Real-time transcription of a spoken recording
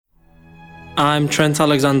I'm Trent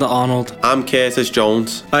Alexander-Arnold. I'm Curtis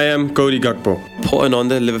Jones. I am Cody Gakpo. Putting on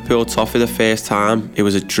the Liverpool top for the first time, it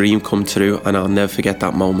was a dream come true, and I'll never forget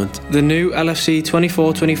that moment. The new LFC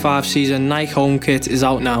 24-25 season Nike home kit is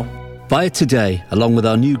out now. Buy it today, along with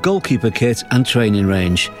our new goalkeeper kit and training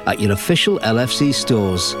range at your official LFC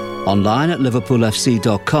stores. Online at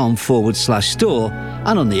liverpoolfc.com/store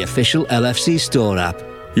and on the official LFC store app.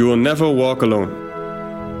 You will never walk alone.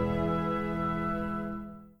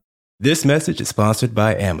 This message is sponsored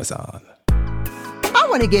by Amazon. I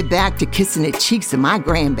want to get back to kissing the cheeks of my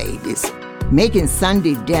grandbabies, making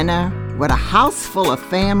Sunday dinner with a house full of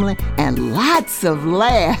family and lots of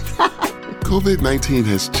laughs. COVID-19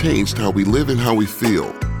 has changed how we live and how we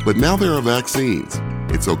feel, but now there are vaccines.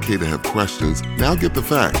 It's okay to have questions. Now get the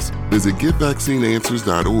facts. Visit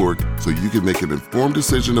getvaccineanswers.org so you can make an informed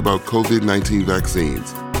decision about COVID-19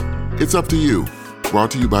 vaccines. It's up to you. Brought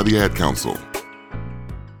to you by the Ad Council.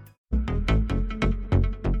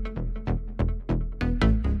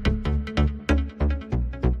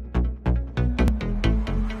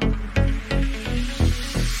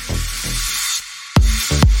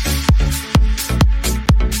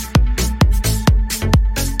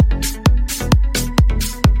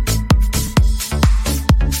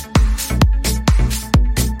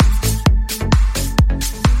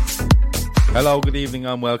 Hello, good evening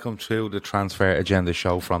and welcome to the Transfer Agenda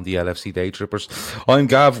show from the LFC Day Trippers. I'm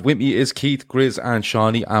Gav, with me is Keith, Grizz and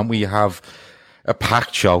Shawnee, and we have a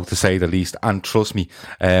packed show to say the least, and trust me,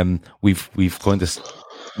 we've kind of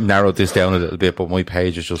narrowed this down a little bit, but my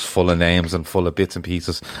page is just full of names and full of bits and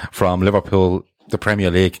pieces from Liverpool, the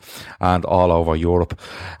Premier League and all over Europe.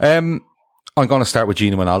 I'm going to start with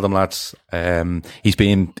Gino Wijnaldum, lads. He's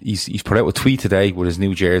put out a tweet today with his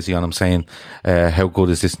new jersey on him saying, how good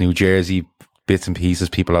is this new jersey? Bits and pieces.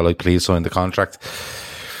 People are like, please sign the contract.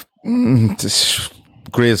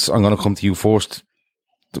 Grizz, I'm going to come to you first.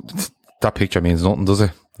 That picture means nothing, does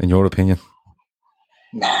it? In your opinion?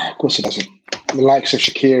 Nah, of course it doesn't. The likes of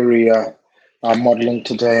Shaqiri are modelling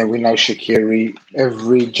today. We know Shaqiri.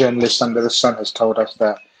 Every journalist under the sun has told us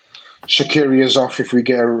that Shaqiri is off if we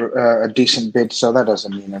get a decent bid, so that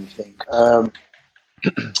doesn't mean anything.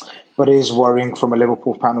 But it is worrying from a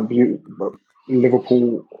Liverpool fan of view,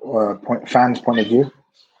 fans' point of view.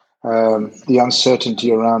 The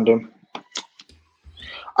uncertainty around him.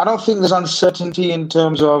 I don't think there's uncertainty in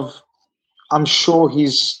terms of. I'm sure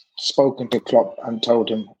he's spoken to Klopp and told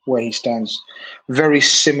him where he stands, very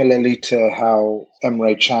similarly to how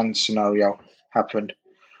Emre Can's scenario happened.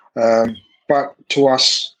 But to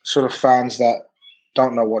us, sort of fans that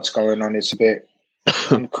don't know what's going on, it's a bit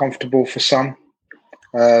uncomfortable for some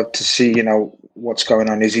to see, what's going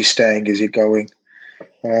on. Is he staying? Is he going?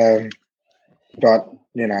 But,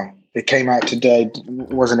 it came out today,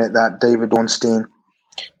 wasn't it, that David Ornstein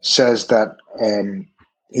says that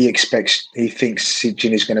he thinks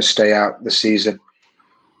Sigyn is going to stay out the season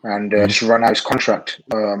and just run out his contract.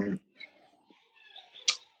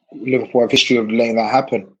 Liverpool have history of letting that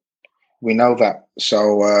happen. We know that.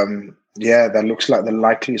 So, that looks like the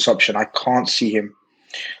likeliest option. I can't see him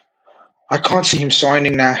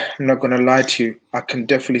signing now. I'm not going to lie to you. I can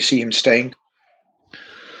definitely see him staying.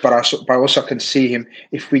 But I also can see him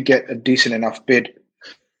if we get a decent enough bid.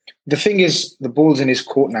 The thing is, the ball's in his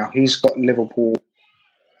court now. He's got Liverpool,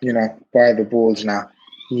 by the balls now.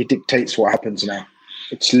 He dictates what happens now.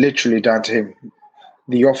 It's literally down to him.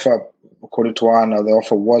 The offer, according to Arno, the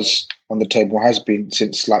offer was on the table, has been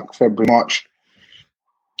since like February, March.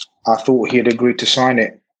 I thought he had agreed to sign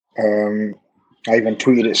it. I even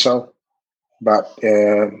tweeted it so. But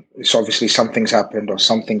it's obviously something's happened or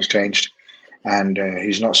something's changed and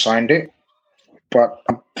he's not signed it. But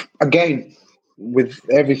again, with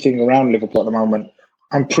everything around Liverpool at the moment,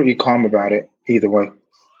 I'm pretty calm about it either way.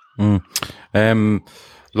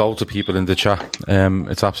 Loads of people in the chat.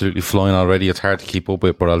 It's absolutely flying already. It's hard to keep up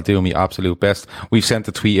with, but I'll do my absolute best. We've sent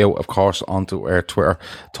the tweet out, of course, onto our Twitter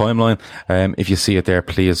timeline. If you see it there,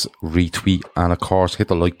 please retweet and, of course, hit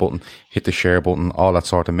the like button, hit the share button, all that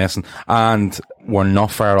sort of messing. And we're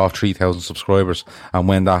not far off 3,000 subscribers. And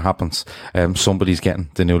when that happens, somebody's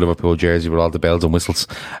getting the new Liverpool jersey with all the bells and whistles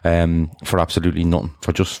for absolutely nothing,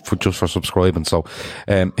 for subscribing. So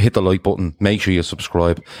hit the like button, make sure you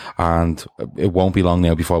subscribe, and it won't be long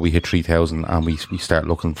now before we hit 3,000 and we start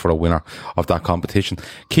looking for a winner of that competition.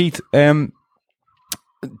 Keith, Gino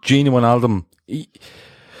Wijnaldum,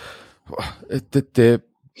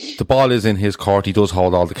 the ball is in his court. He does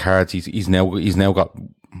hold all the cards. He's now got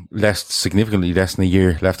significantly less than a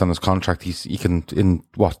year left on his contract. He can, in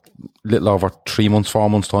little over 3 months, 4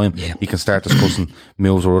 months time, he can start discussing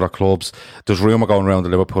moves with other clubs. There's rumour going around that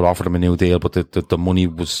Liverpool offered him a new deal, but the money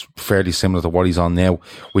was fairly similar to what he's on now,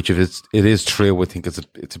 which if it is true, I think it's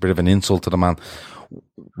a bit of an insult to the man.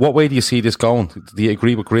 What way do you see this going? Do you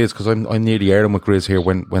agree with Grizz? Because I'm nearly airing with Grizz here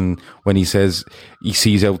when he says he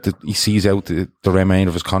sees out the remainder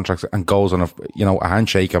of his contract and goes on a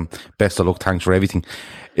handshake and best of luck, thanks for everything.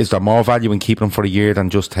 Is there more value in keeping him for a year than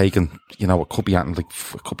just taking, it could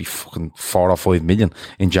be fucking 4 or 5 million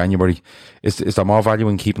in January? Is there more value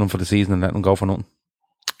in keeping him for the season and letting him go for nothing?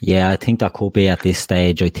 Yeah, I think that could be at this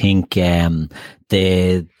stage. I think the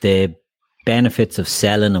benefits of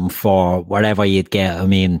selling them for whatever you'd get. I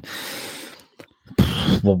mean,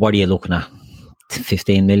 what are you looking at?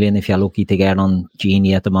 15 million if you're lucky to get on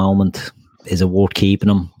Gini at the moment. Is it worth keeping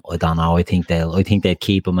him? I don't know. I think they'd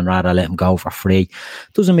keep him and rather let him go for free.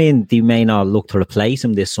 Doesn't mean they may not look to replace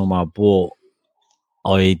him this summer, but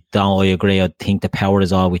I agree. I think the power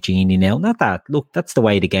is all with Gini now. Not that. Look, that's the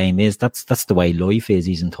way the game is. That's the way life is.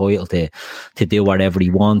 He's entitled to do whatever he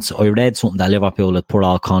wants. I read something that Liverpool had put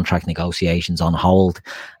all contract negotiations on hold,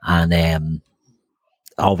 and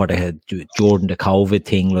over during the COVID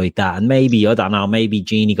thing like that. And maybe, I don't know, maybe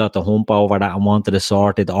Gini got the hump over that and wanted to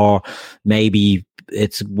sort it, or maybe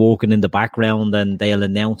it's working in the background and they'll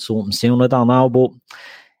announce something soon. I don't know, but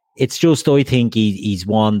it's just, I think he's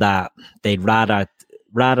one that they'd rather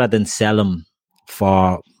than sell him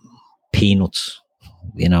for peanuts,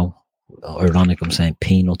 ironic I'm saying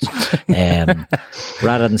peanuts,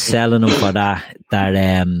 rather than selling him for that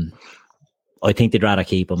I think they'd rather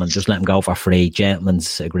keep him and just let him go for free.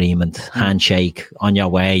 Gentleman's agreement, handshake, on your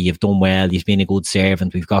way, you've done well, he's been a good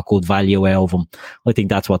servant, we've got good value out of him. I think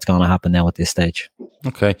that's what's going to happen now at this stage.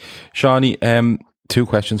 Okay. Shawnee, 2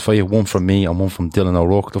 questions for you, one from me and one from Dylan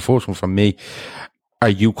O'Rourke. The first one from me: are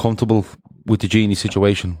you comfortable with the Gini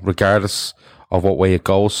situation, regardless of what way it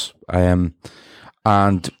goes? And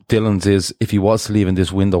Dylan's is, if he was to leave in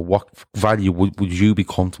this window, what value would you be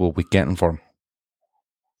comfortable with getting for him?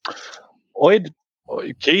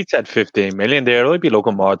 Keith said 15 million there. I'd be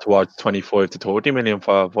looking more towards 25 to 30 million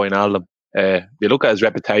for Wijnaldum. You look at his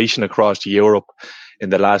reputation across Europe in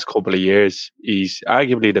the last couple of years, he's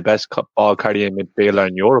arguably the best ball carrying midfielder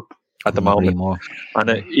in Europe at the moment.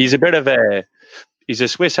 And he's a bit of he's a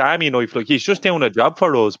Swiss Army knife. Like, he's just doing a job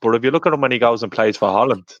for us. But if you look at him when he goes and plays for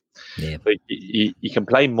Holland, like, he can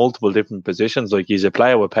play multiple different positions. Like, he's a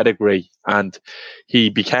player with pedigree, and he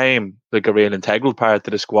became like a real integral part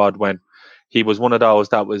of the squad when he was one of those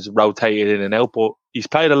that was rotated in and out. But he's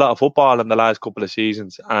played a lot of football in the last couple of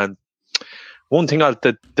seasons. And one thing,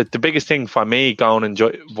 the biggest thing for me going in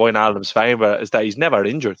Wijnaldum's favour is that he's never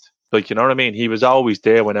injured. Like, you know what I mean? He was always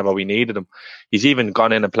there whenever we needed him. He's even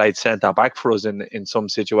gone in and played centre back for us in some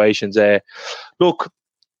situations. Look,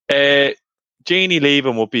 Gini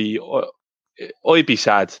leaving would be, I'd be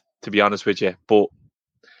sad, to be honest with you. But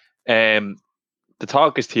the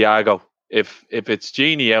talk is Thiago. If it's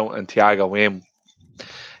Gini out and Thiago in,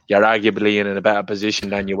 you're arguably in a better position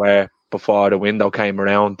than you were before the window came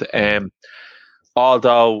around.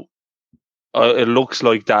 Although it looks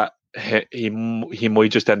like that he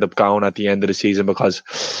might just end up going at the end of the season, because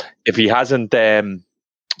if he hasn't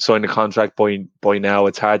signed a contract by now,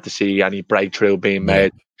 it's hard to see any breakthrough being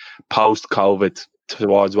made post-COVID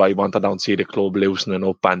towards what he wants. I don't see the club loosening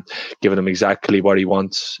up and giving him exactly what he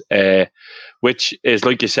wants, which is,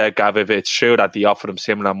 like you said, Gav, if it's true that they offered him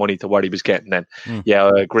similar money to what he was getting, then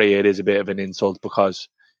I agree, it is a bit of an insult, because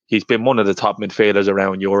he's been one of the top midfielders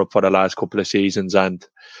around Europe for the last couple of seasons. And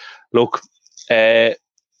look,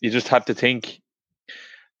 you just have to think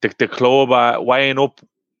the club are weighing up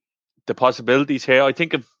the possibilities here. I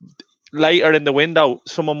think if later in the window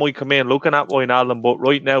someone might come in looking at Wijnaldum, but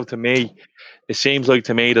right now, to me, it seems like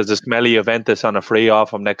to me there's a smelly Juventus on a free off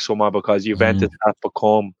from next summer, because Juventus have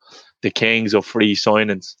become the kings of free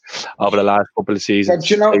signings over the last couple of seasons. But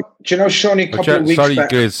do you know, Shawnee, a couple of weeks back...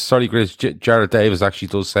 Grizz, Jared Davis actually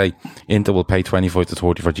does say Inter will pay 25 to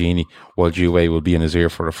 30 for Gini, while Juve will be in his ear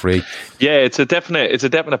for a free. Yeah, it's a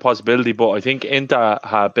definite possibility, but I think Inter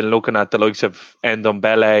have been looking at the likes of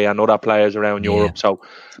Ndombele and other players around Europe, so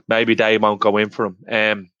maybe they won't go in for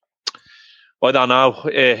him. I don't know.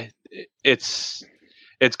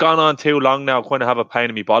 It's gone on too long now. I kind of have a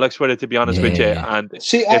pain in my bollocks with it, to be honest with you. And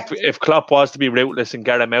if Klopp was to be ruthless and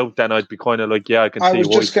get him out, then I'd be kind of like, I can see why.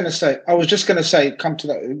 I was just going to say, come to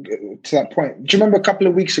that point. Do you remember a couple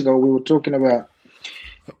of weeks ago we were talking about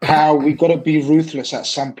how we got to be ruthless at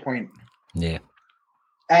some point? Yeah.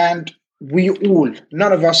 And we all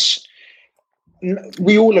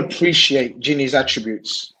appreciate Gini's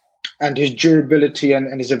attributes, and his durability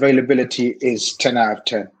and his availability is 10 out of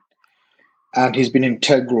 10. and he's been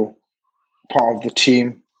integral part of the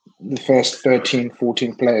team, the first 13,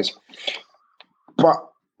 14 players. But,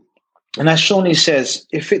 and as Shawnee says,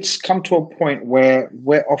 if it's come to a point where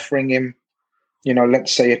we're offering him,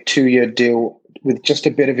 let's say a 2-year deal with just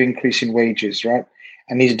a bit of increase in wages, right?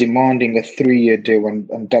 And he's demanding a 3-year deal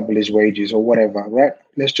and double his wages or whatever, right?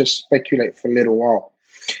 Let's just speculate for a little while.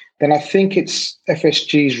 Then I think it's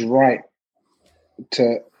FSG's right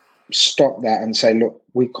to stop that and say, look,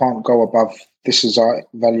 we can't go above. This is our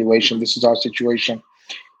valuation. This is our situation.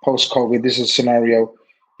 Post-COVID, this is a scenario.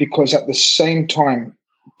 Because at the same time,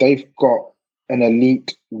 they've got an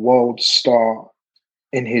elite world star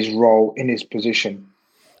in his role, in his position,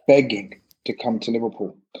 begging to come to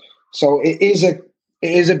Liverpool. So it is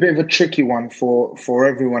a bit of a tricky one for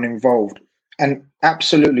everyone involved. And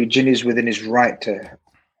absolutely, Gini's within his right to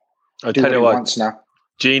I'll do tell what you he what, wants now.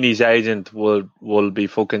 Gini's agent will be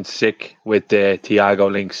fucking sick with the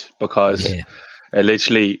Thiago links because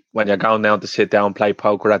literally when you're going down to sit down and play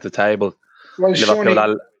poker at the table, Well,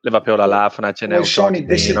 Liverpool are laughing at you now. Well, Shawnee,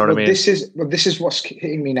 this is what's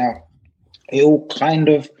hitting me now. It all kind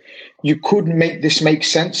of, you could make this make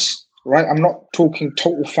sense, right? I'm not talking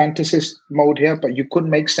total fantasist mode here, but you could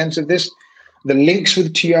make sense of this. The links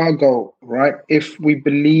with Thiago, right? If we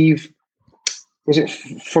believe, was it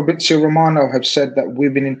Fabrizio Romano have said that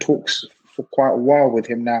we've been in talks for quite a while with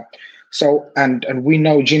him now. So, and we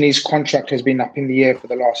know Gini's contract has been up in the air for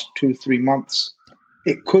the last 2-3 months.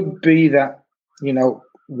 It could be that,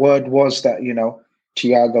 word was that,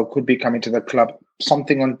 Thiago could be coming to the club.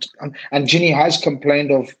 Something on and Gini has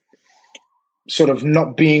complained of sort of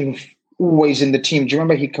not being always in the team. Do you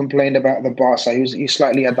remember he complained about the Barca? He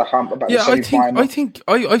slightly had the hump about the semi-final. I think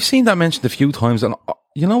I've seen that mentioned a few times, and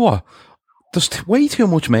you know what? There's way too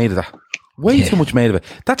much made of that. Too much made of it.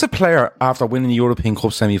 That's a player after winning the European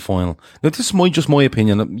Cup semi-final. Now, this is just my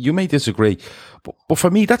opinion. You may disagree, but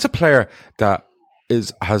for me, that's a player that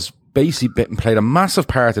has basically played a massive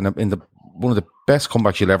part in the one of the best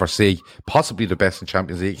comebacks you'll ever see, possibly the best in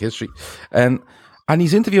Champions League history. And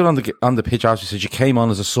he's interviewed on the pitch after. He said, you came on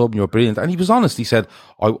as a sub and you were brilliant. And he was honest. He said,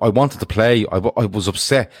 I wanted to play. I was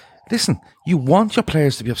upset. Listen, you want your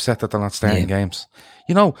players to be upset that they're not starting games.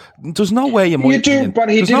 There's no way in my opinion,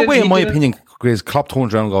 Grizz, Klopp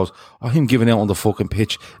turns around and goes, him giving out on the fucking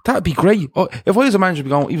pitch. That'd be great. If I was a manager, I'd be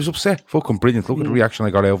going, he was upset. Fucking brilliant. Look at the reaction I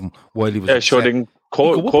got out of him while he was upset.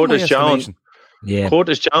 Curtis Jones. Yeah.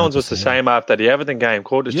 Curtis Jones was the same after the Everton game.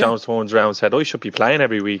 Curtis Jones turns around and said, I should be playing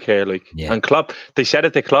every week here. And Klopp, they said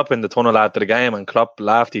it to Klopp in the tunnel after the game, and Klopp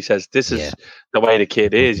laughed. He says, this is the way the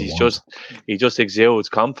kid is. He just exudes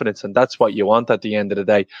confidence, and that's what you want at the end of the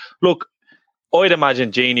day. Look, I'd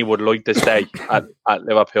imagine Gini would like to stay at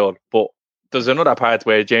Liverpool, but there's another part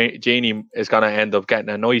where Gini is going to end up getting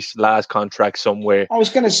a nice last contract somewhere. I was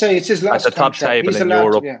going to say, it's his last at the top contract. table in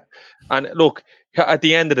Europe. Yeah. And look, at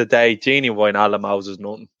the end of the day, Gini Wijnaldum houses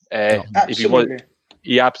nothing. Absolutely.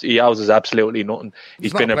 He houses absolutely nothing.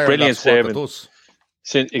 He's been a brilliant servant.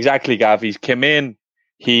 Exactly, Gav. He's come in.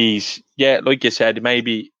 He's, like you said,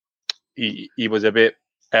 maybe he was a bit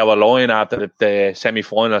out of line after the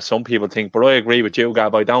semi-final, as some people think. But I agree with you,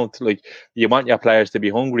 Gav. I don't. You want your players to be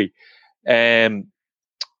hungry.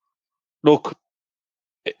 Look,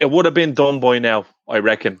 it would have been done by now, I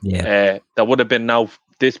reckon. There would have been now.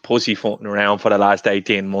 This pussyfooting around for the last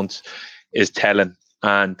 18 months is telling.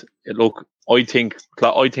 And look, I think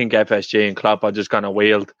FSG and Klopp are just going to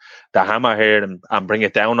wield the hammer here and bring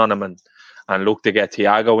it down on him and look to get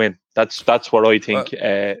Thiago in. That's what I think.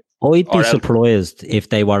 I'd be surprised if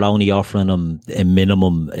they were only offering him a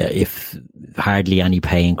minimum, if hardly any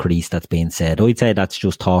pay increase that's being said. I'd say that's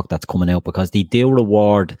just talk that's coming out, because they do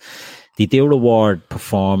reward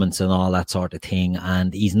performance and all that sort of thing,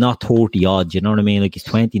 and he's not 30 odd, you know what I mean? He's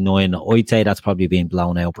 29. I'd say that's probably being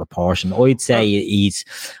blown out of proportion. I'd say he's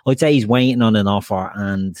waiting on an offer,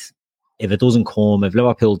 and if it doesn't come, if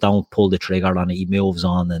Liverpool don't pull the trigger on it, he moves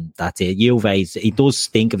on, and that's it. He does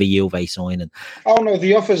stink of a Juve signing. Oh no,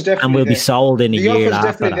 the offer's definitely and will be sold in a year The offer's after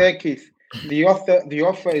definitely there, Keith. The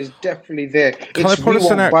offer is definitely there. We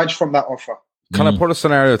won't budge from that offer. Can I put a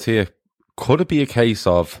scenario to you? Could it be a case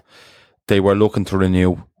of they were looking to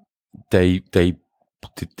renew, they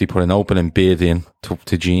put an opening bid in to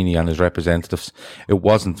Gini and his representatives. It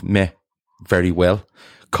wasn't met very well.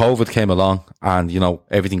 COVID came along, and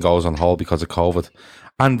everything goes on hold because of COVID.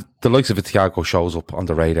 And the likes of Thiago shows up on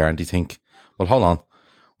the radar, and you think, well, hold on,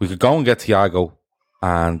 we could go and get Thiago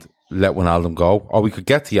and let Wijnaldum go, or we could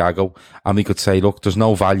get Thiago and we could say, look, there's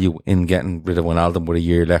no value in getting rid of Wijnaldum with a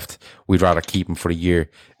year left. We'd rather keep him for a year.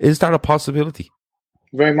 Is that a possibility?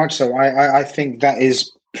 Very much so. I think that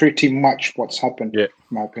is pretty much what's happened, in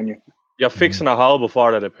my opinion. You're fixing a hole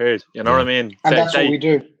before it appears. You know what I mean? And that's what we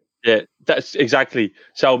do. Yeah, that's exactly.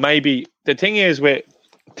 So maybe the thing is with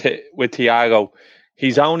Thiago,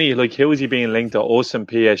 he's only like, who is he being linked to? Us and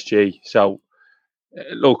PSG. So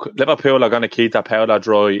look, Liverpool are going to keep that powder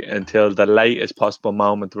dry until the latest possible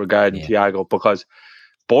moment regarding Thiago, because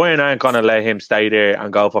Bayern aren't going to let him stay there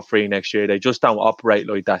and go for free next year. They just don't operate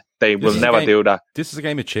like that. They will never do that. This is a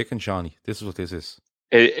game of chicken, Shawnee. This is what this is.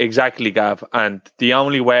 Exactly, Gav. And the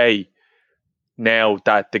only way now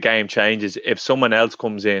that the game changes, if someone else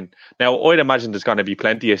comes in. Now, I'd imagine there's going to be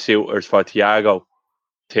plenty of suitors for Thiago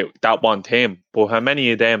that want him. But how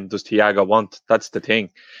many of them does Thiago want? That's the thing.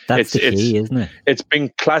 That's the key, isn't it? It's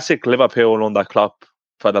been classic Liverpool under Klopp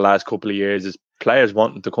for the last couple of years, is players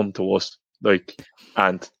wanting to come to us.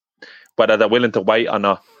 And whether they're willing to wait or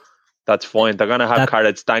not, that's fine. They're going to have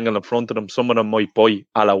carrots dangling in front of them. Some of them might buy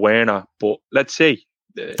a la Werner, but let's see.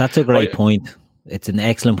 That's a great point. It's an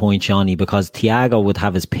excellent point, Shawnee, because Thiago would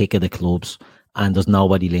have his pick of the clubs and there's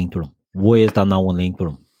nobody linked to him. Why is there no one linked to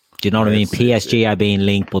him? Do you know what I mean? PSG are being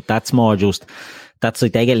linked, but that's more just, that's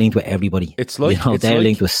like they get linked with everybody. It's like, they're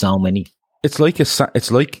linked with so many. It's like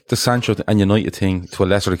the Sancho and United thing to a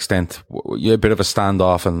lesser extent. You're a bit of a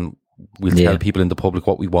standoff, and we'll tell people in the public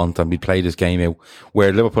what we want, and we play this game out.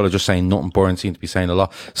 Where Liverpool are just saying nothing. Bayern seem to be saying a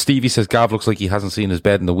lot. Stevie says Gav looks like he hasn't seen his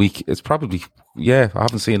bed in a week. It's probably, I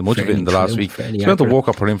haven't seen much of it in the last week. He's going to work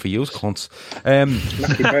up for him for you, cunts.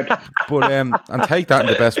 But and take that in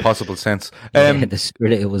the best possible sense. The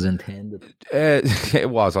spirit it was intended. It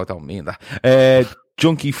was. I don't mean that.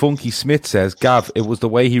 Junkie Funky Smith says, Gav, it was the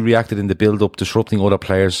way he reacted in the build-up, disrupting other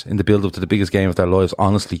players in the build-up to the biggest game of their lives,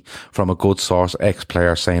 honestly, from a good source,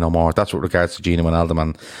 ex-player, say no more. That's with regards to Gini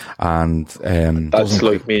Wijnaldum and that's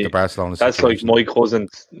like me. That's situation. Like my cousin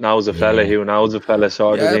knows a fella who knows a fella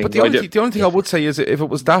sort of thing. But the only thing I would say is, if it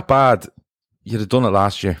was that bad, you'd have done it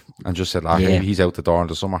last year and just said, he's out the door in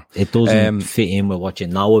the summer. It doesn't fit in with what you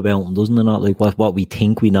know about him, doesn't it? Not like what we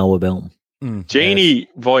think we know about him. Gini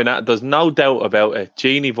Wijnaldum, there's no doubt about it.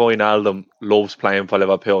 Gini Wijnaldum loves playing for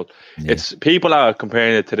Liverpool. It's people are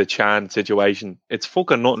comparing it to the Chan situation. It's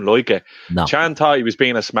fucking nothing like it. No. Chan thought he was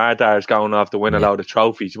being a smart arse going off to win a load of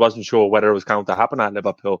trophies. He wasn't sure whether it was going to happen at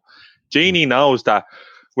Liverpool. Gini knows that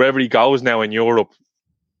wherever he goes now in Europe,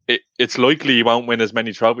 it's likely he won't win as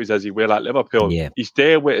many trophies as he will at Liverpool. He's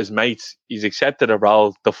there with his mates. He's accepted a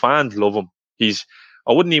role. The fans love him.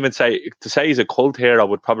 I wouldn't even say he's a cult hero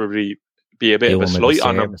would probably be a bit of a slight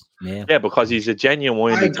on him. Yeah, because he's a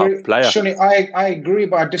genuinely top player. Shani, I agree,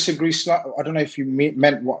 but I disagree. I don't know if you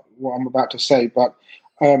meant what I'm about to say, but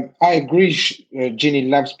I agree Gini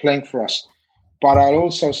loves playing for us. But I'll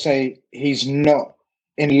also say he's not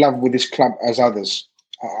in love with his club as others.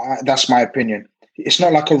 That's my opinion. It's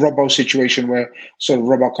not like a Robbo situation where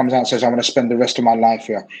Robbo comes out and says, I want to spend the rest of my life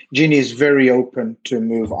here. Gini is very open to a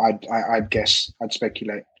move, I'd guess. I'd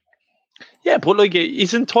speculate. Yeah, but like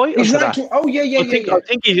he's entitled to that. I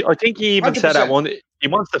think he even 100%. Said that one. He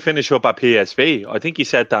wants to finish up at PSV. I think he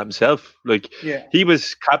said that himself. Like he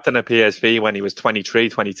was captain at PSV when he was 23,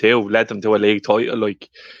 22, led them to a league title. Like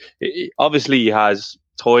obviously he has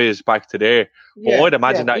ties back to there. But I'd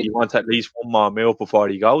imagine that he wants at least one more move before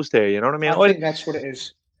he goes there. You know what I mean? I think that's what it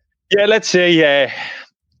is. Yeah, let's say.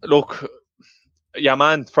 Look, your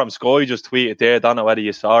man from Sky just tweeted there. Don't know whether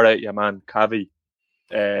you saw it. Your man Cavi.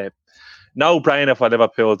 No brainer for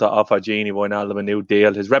Liverpool to offer Gini Wijnaldum a new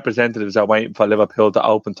deal. His representatives are waiting for Liverpool to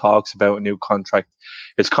open talks about a new contract.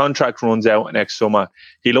 His contract runs out next summer.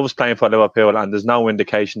 He loves playing for Liverpool, and there's no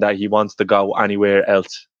indication that he wants to go anywhere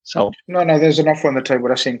else. So no, there's an offer on the table.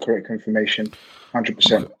 That's incorrect information.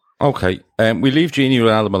 100%. Okay, we leave Gini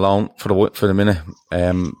Wijnaldum alone for the minute,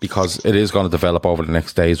 because it is going to develop over the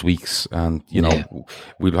next days, weeks, and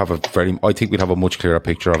we'll have I think we'll have a much clearer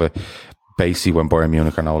picture of it. Basically, when Bayern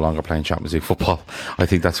Munich are no longer playing Champions League football, I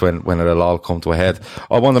think that's when it'll all come to a head.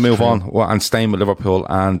 I want to move on and staying with Liverpool,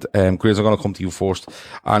 and Grizz, I'm going to come to you first.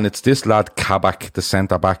 And it's this lad Kabak, the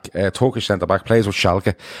centre back, Turkish centre back, plays with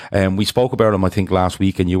Schalke. We spoke about him, I think, last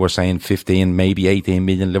week, and you were saying 15, maybe 18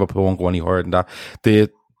 million. Liverpool won't go any higher than that. The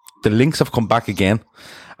links have come back again,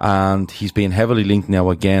 and he's being heavily linked now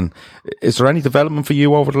again. Is there any development for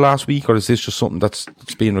you over the last week, or is this just something that's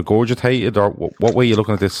being regurgitated, or what way are you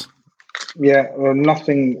looking at this? Yeah,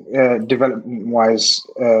 nothing development-wise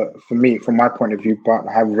for me, from my point of view, but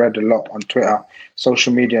I have read a lot on Twitter,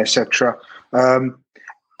 social media, etc.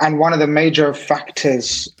 And one of the major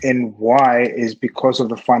factors in why is because of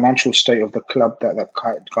the financial state of the club that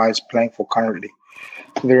guy is playing for currently.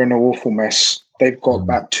 They're in an awful mess. They've got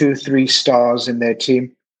about 2-3 stars in their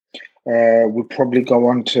team. We'll probably go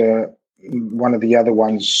on to one of the other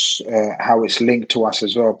ones, how it's linked to us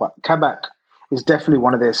as well. But Kabak is definitely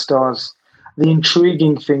one of their stars. The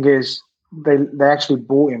intriguing thing is they actually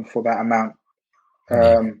bought him for that amount.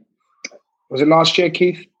 Was it last year,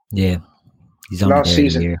 Keith? Yeah, he's only last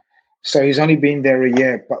season. A year. So he's only been there a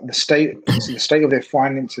year, but the state of their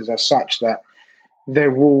finances are such that they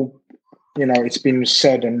will, it's been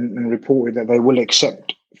said and reported that they will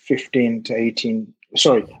accept 15 to 18,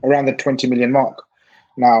 around the 20 million mark.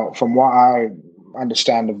 Now, from what I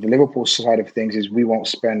understand of the Liverpool side of things is we won't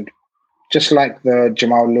spend, just like the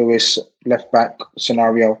Jamal Lewis left back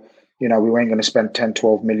scenario, we weren't going to spend 10,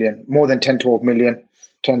 12 million, more than 10, 12 million.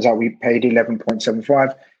 Turns out we paid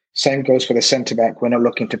 11.75. Same goes for the centre-back. We're not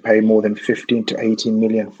looking to pay more than 15 to 18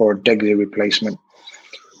 million for a Degley replacement.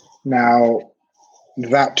 Now,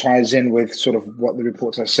 that ties in with sort of what the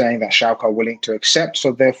reports are saying that Schalke are willing to accept.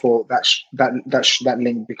 So therefore, that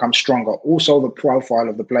link becomes stronger. Also, the profile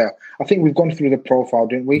of the player. I think we've gone through the profile,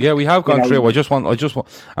 didn't we? Yeah, we have gone through. I just want,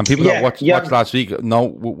 and people that watched last week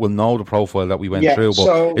will know the profile that we went through. But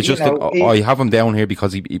so, it's just that I have him down here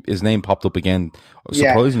because his name popped up again,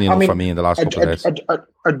 surprisingly enough for me in the last couple of days.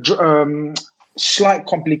 Slight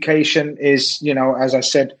complication is, as I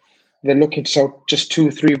said, they're looking to just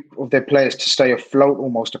 2-3 of their players to stay afloat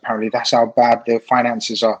almost, apparently. That's how bad their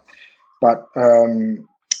finances are. But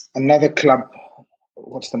another club,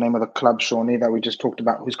 what's the name of the club, Shawnee, that we just talked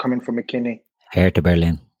about, who's coming from McKinney? Hertha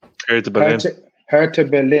Berlin. Hertha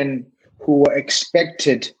Berlin, who were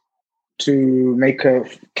expected to make a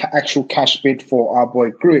actual cash bid for our boy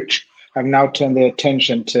Grujic, have now turned their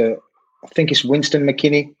attention to, I think it's Weston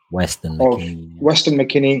McKennie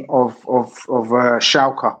of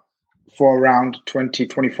Schalke, for around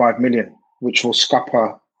 20-25 million, which will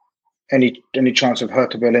scupper any chance of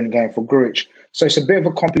Hertha Berlin going for Grujic. So it's a bit of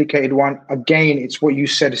a complicated one. Again, it's what you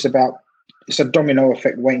said. It's a domino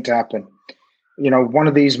effect waiting to happen. One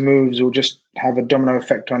of these moves will just have a domino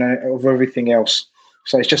effect on everything else.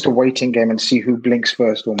 So it's just a waiting game and see who blinks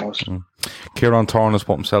first almost. Kieran Thorne has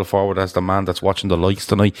put himself forward as the man that's watching the likes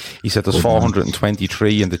tonight. He said there's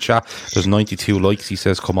 423 in the chat. There's 92 likes. He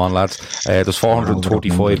says, come on, lads. There's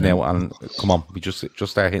 435 now, and come on, we just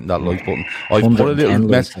start hitting that like button.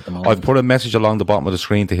 I've put a message along the bottom of the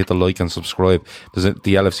screen to hit the like and subscribe. There's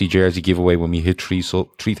the LFC jersey giveaway when we hit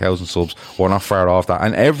 3,000 subs. We're not far off that.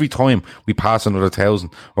 And every time we pass another 1,000,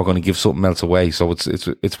 we're going to give something else away. So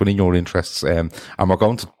it's within your interests. And we're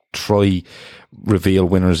going to try reveal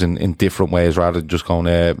winners in different ways rather than just going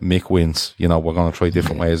Mick wins. We're going to try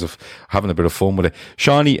different ways of having a bit of fun with it.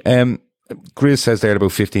 Shawnee, Grizz says there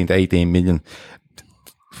about 15 to 18 million.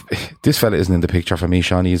 This fella isn't in the picture for me,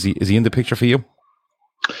 Shawnee. Is he in the picture for you?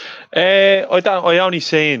 I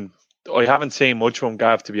haven't seen much from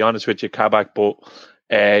Gav, to be honest with you, Kabak, but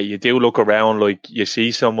you do look around, like you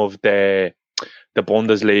see some of the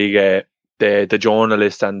Bundesliga, the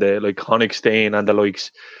journalists and the Honigstein and the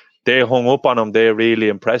likes. They hung up on him. They're really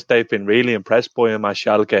impressed. They've been really impressed by him at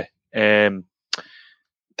Schalke.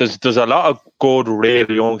 There's a lot of good,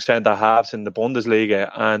 really young centre halves in the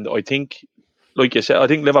Bundesliga, and I think, like you said, I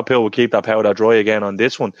think Liverpool will keep that powder dry again on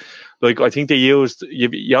this one. I think they used.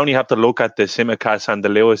 You only have to look at the Tsimikas and the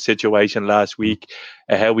Lewis situation last week,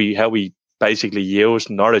 how we basically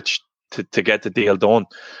used Norwich to get the deal done.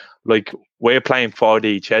 We're playing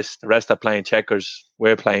 4D chess, the rest are playing checkers.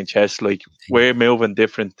 We're playing chess. We're moving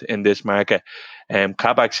different in this market.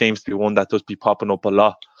 Kabak seems to be one that does be popping up a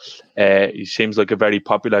lot. He seems like a very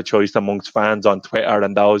popular choice amongst fans on Twitter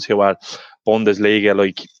and those who are Bundesliga,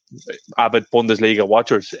 avid Bundesliga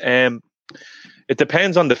watchers. It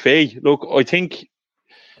depends on the fee. Look, I think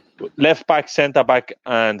left back, centre back,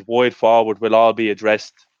 and wide forward will all be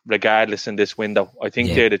addressed regardless in this window. I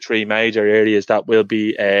think they're the three major areas that will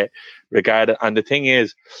be regarded. And the thing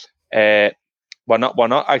is, we're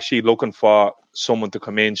not actually looking for someone to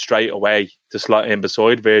come in straight away to slot in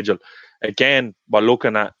beside Virgil. Again, we're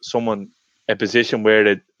looking at a position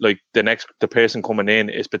where the person coming in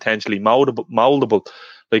is potentially moldable.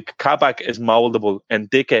 Kabak is moldable and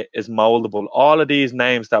Ndicka is moldable. All of these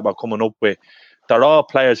names that we're coming up with, they're all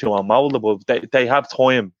players who are moldable. They have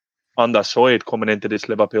time on their side coming into this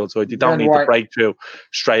Liverpool side. You don't need to break through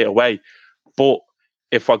straight away. But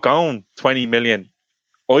if we're going 20 million,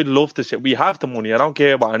 I'd love to see. We have the money. I don't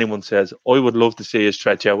care what anyone says. I would love to see us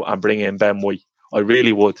stretch out and bring in Ben White. I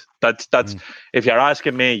really would. That's if you're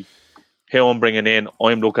asking me who I'm bringing in,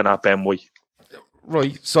 I'm looking at Ben White.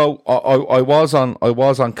 Right. So I was on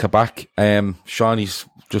Kabak. Shawnee's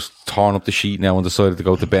just torn up the sheet now and decided to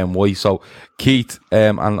go to Ben White. So Keith,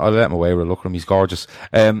 and I'll let him away with a look at him. He's gorgeous.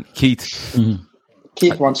 Keith.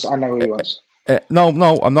 Keith wants. I know who he wants. No,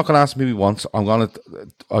 I'm not going to ask maybe once. I'm going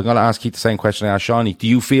to ask Keith the same question I asked Shawnee. Do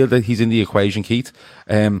you feel that he's in the equation, Keith?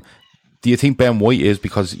 Do you think Ben White is,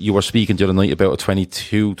 because you were speaking the other night about a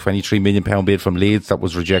 22, 23 million pound bid from Leeds that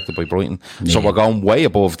was rejected by Brighton? Yeah. So we're going way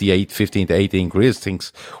above the 15 to 18 Grizz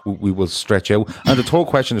thinks we will stretch out. And the third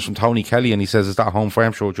question is from Tony Kelly, and he says, is that a home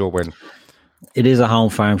farm show, Joe Byrne? It is a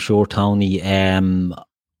home farm show, Tony.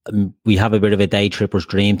 We have a bit of a day trippers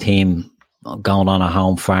dream team going on a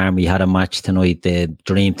home farm. We had a match tonight, the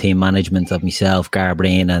dream team management of myself,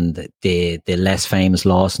 Garbrain, and the less famous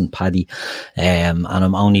Lawson, Paddy, and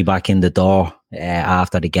I'm only back in the door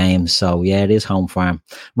after the game. So yeah, it is home farm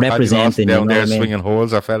representing. Down there swinging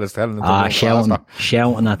holes, our fellas telling them. Shouting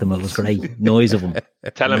at them. It was great noise of them.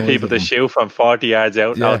 Telling people to shoot from 40 yards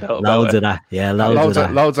out. Yeah, loads of that. Yeah,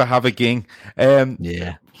 loads of have a ging.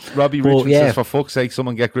 Yeah. Robbie Richards says, for fuck's sake,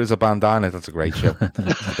 someone get Grizz a bandana. That's a great show.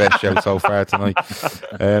 The best show so far tonight.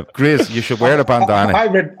 Grizz, you should wear a bandana. I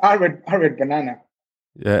read banana.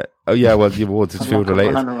 Yeah. Oh yeah, well you would. It's food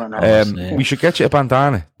related. We should get you a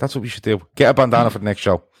bandana. That's what we should do. Get a bandana for the next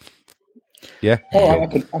show. Yeah. Oh, I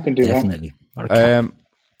can do definitely. That.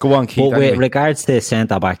 Go on, Keith. But with regards to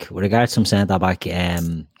centre back,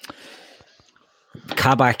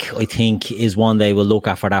 Kabak, I think, is one they will look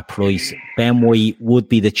at for that price. Ben White would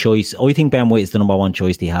be the choice. I think Ben White is the number one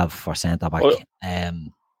choice they have for centre back. But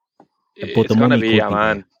it's going to be a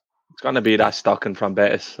man. It's going to be that Stocking from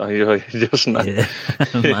Betis. Just not. I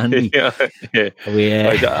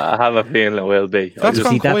have a feeling it will be. That's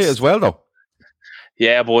gone quiet as well, though.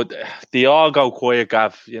 Yeah, but they all go quiet,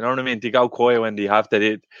 Gav. You know what I mean? They go quiet when they have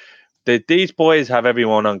to. These boys have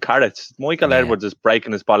everyone on carrots. Michael Edwards is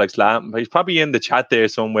breaking his bollocks laughing. He's probably in the chat there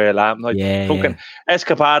somewhere laughing. Fucking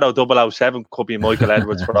Escapado 007 could be Michael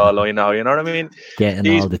Edwards for all I know. You know what I mean? Getting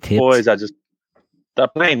these all the tips. Boys are they're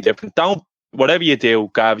playing different. Whatever you do,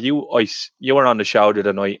 Gav, you were on the show the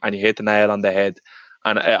other night and you hit the nail on the head.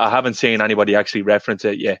 And I haven't seen anybody actually reference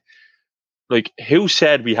it yet. Like, who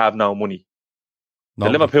said we have no money? The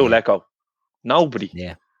Liverpool Echo. Nobody.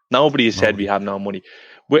 Yeah. Nobody has said we have no money.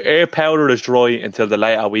 Our powder is dry until the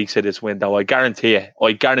later weeks of this window. I guarantee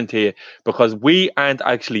you, because we aren't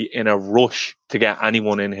actually in a rush to get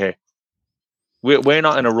anyone in here. We're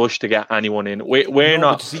not in a rush to get anyone in. We're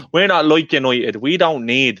not like United. We don't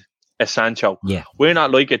need a Sancho. Yeah. We're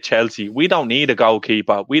not like a Chelsea. We don't need a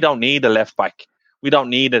goalkeeper. We don't need a left back. We don't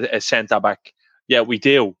need a centre back. Yeah, we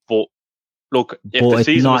do. But look, if the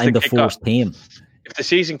season was the first team, if the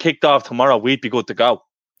season kicked off tomorrow, we'd be good to go.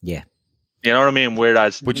 Yeah. You know what I mean?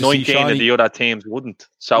 Whereas 19 of the other teams wouldn't.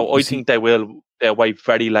 So I think they'll wait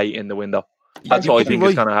very late in the window. That's what I think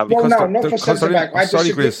is going to happen. Well, not for centre-back. I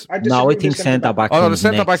think centre-back. Oh, no, the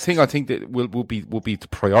centre-back thing I think that will be the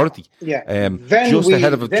priority. Yeah.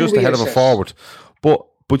 Ahead of a forward.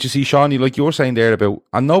 But you see, Shawnee, like you were saying there about,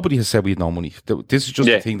 and nobody has said we had no money. This is just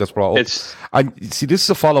the thing that's brought up. And see, this is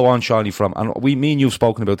a follow-on, Shawnee, from, and me and you've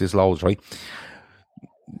spoken about this loads, right?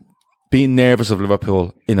 Being nervous of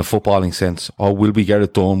Liverpool in a footballing sense. Oh, will we get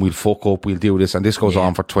it done? We'll fuck up. We'll do this. And this goes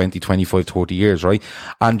on for 20, 25, 30 years, right?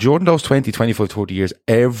 And during those 20, 25, 30 years,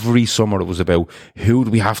 every summer it was about who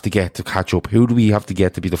do we have to get to catch up? Who do we have to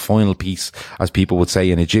get to be the final piece, as people would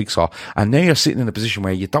say, in a jigsaw? And now you're sitting in a position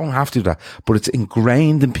where you don't have to do that, but it's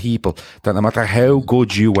ingrained in people that no matter how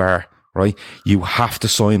good you are, right, you have to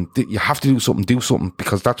sign, you have to do something,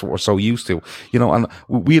 because that's what we're so used to, you know. And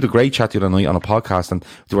we had a great chat the other night on a podcast, and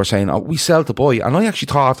they were saying, we sell to buy. And I actually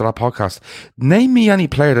thought after that podcast, name me any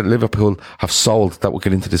player that Liverpool have sold that would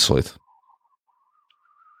get into this side.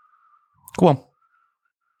 Go on.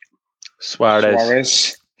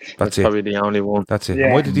 Suarez. That's it. Probably the only one. That's it. Yeah.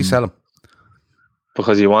 And why did he sell him?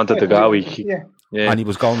 Because he wanted to go. And he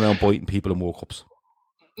was going around biting people in World Cups.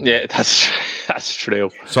 Yeah, that's true.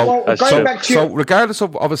 So regardless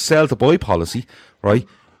of a sell to buy policy, right,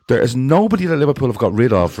 there is nobody that Liverpool have got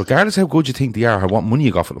rid of, regardless how good you think they are or what money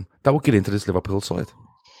you got for them, that would get into this Liverpool side.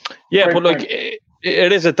 Yeah, but like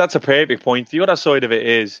that's a perfect point. The other side of it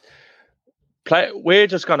is, we're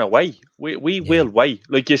just gonna wait. We will wait.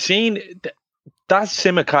 Like, you've seen that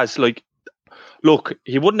Tsimikas, like, look,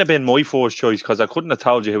 he wouldn't have been my first choice because I couldn't have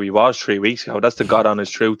told you who he was 3 weeks ago. That's the God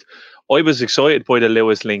honest truth. I was excited by the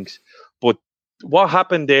Lewis links, but what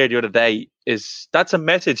happened there the other day is that's a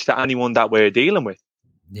message to anyone that we're dealing with.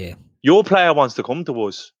 Yeah, your player wants to come to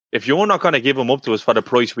us. If you're not going to give him up to us for the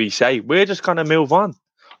price we say, we're just going to move on.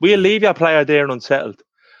 We'll leave your player there unsettled.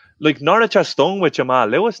 Like, Norwich are stung with Jamal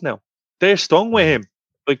Lewis now. They're stung with him.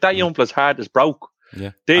 Like, that young fella's heart is broke.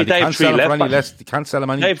 Yeah, They and have can't three sell him left for any backs. less. They can't sell him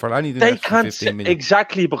any for anything They less than can't 15 million.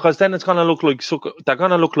 exactly, because then it's going to look like they're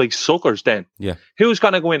going to look like suckers. Then Yeah, who's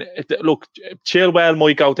going to go in? Look, Chilwell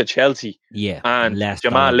might go to Chelsea. Yeah, and Leicester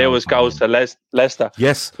Jamal Lewis goes to Leicester.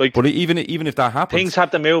 Yes, like, but even if that happens, things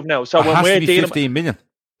have to move now. So it when has we're to be dealing 15 million,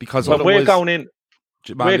 because when we're going in,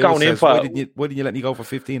 Jamal Lewis says, why didn't you let me go for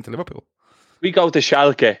 15 to Liverpool? We go to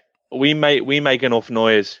Schalke. We make enough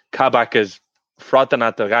noise. Kabak is frothing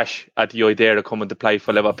at the rash at the idea of coming to play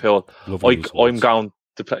for Liverpool. I'm going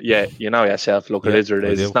to play. Yeah, you know yourself. Look, it is what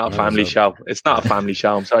it is. It's not a family show. It's not a family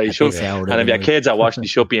show. I'm sorry. You should. And if your kids are watching, you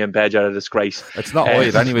should be in bed. You're a disgrace. It's not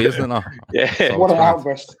right anyway, isn't it? No. Yeah. So What an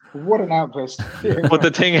outburst! What an outburst! But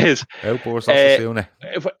the thing is,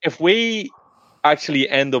 if we actually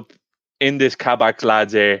end up in this Kabak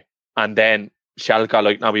lads here, and then Schalke are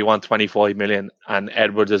like, no, we want 25 million, and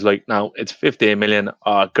Edwards is like, no, it's 15 million,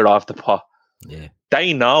 or get off the pot. Yeah,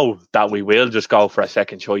 they know that we will just go for a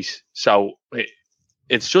second choice. So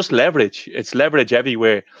it's just leverage. It's leverage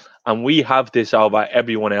everywhere, and we have this over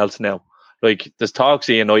everyone else now. Like, there's talks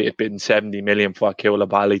of United bidding 70 million for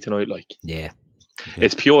Koulibaly tonight. Like, yeah.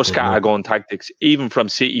 It's pure scattergun tactics. Even from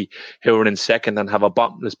City, who are in second and have a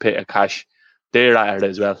bottomless pit of cash, they're at it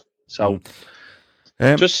as well. So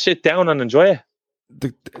just sit down and enjoy it.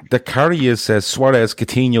 The carry says Suarez,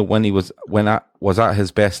 Coutinho when he was at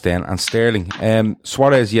his best then, and Sterling.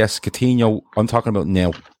 Suarez, yes. Coutinho, I'm talking about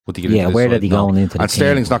now. Where did he go into? And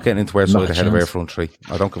Sterling's not getting into our side ahead of our front three.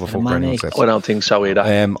 I don't give a fuck what anyone says. I don't think so either.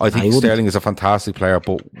 I think Sterling is a fantastic player,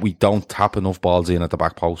 but we don't tap enough balls in at the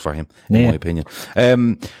back post for him, in my opinion.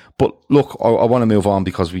 But look, I want to move on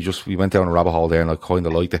because we went down a rabbit hole there, and I kind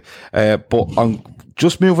of liked it. But I'm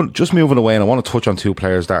just moving away, and I want to touch on two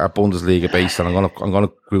players that are Bundesliga based, and I'm gonna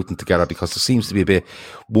group them together because there seems to be a bit.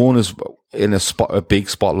 One is in a big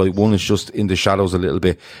spotlight. One is just in the shadows a little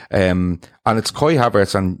bit. And it's Kai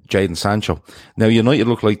Havertz and Jadon Sancho. Now, United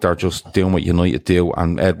look like they're just doing what United do,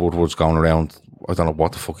 and Ed Woodward's going around. I don't know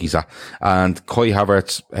what the fuck he's at. And Kai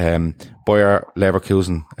Havertz, Bayer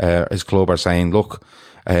Leverkusen, his club are saying, look,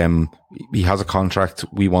 he has a contract.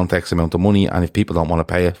 We want X amount of money. And if people don't want to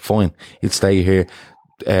pay it, fine. He'll stay here.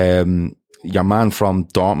 Your man from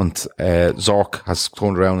Dortmund, Zorc, has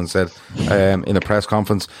turned around and said in a press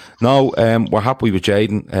conference, no, we're happy with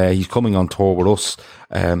Jadon. He's coming on tour with us.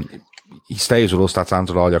 He stays with us. That's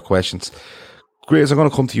answered all your questions. Grace, I'm going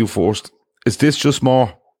to come to you first. Is this just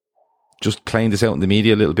playing this out in the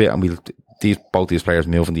media a little bit, and both these players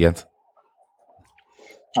move in the end?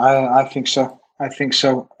 I think so.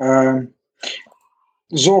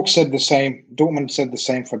 Zorc said the same. Dortmund said the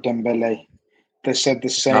same for Dembele. They said the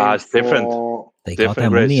same. It's different. They got their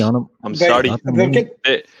money on him. I'm sorry. They'll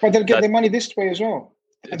get their money this way as well.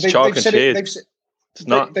 It's chalk and cheese.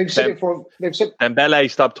 They've said Dembele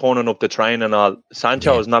stopped turning up the train and all.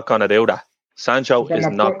 Sancho is not going to do that. Sancho is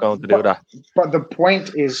not going to do that. But the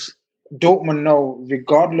point is, Dortmund know,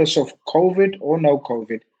 regardless of COVID or no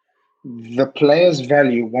COVID, the player's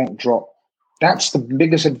value won't drop. That's the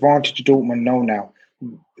biggest advantage Dortmund know now.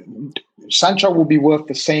 Sancho will be worth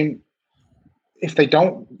the same if he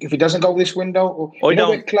doesn't go this window.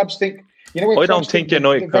 Or clubs think. I don't think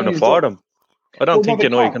United can afford him. I don't think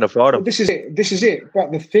United can afford him. This is it.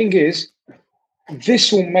 But the thing is,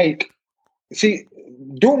 this will make. See,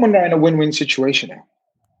 Dortmund are in a win-win situation now.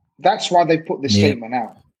 That's why they put this statement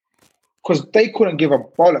out, because they couldn't give a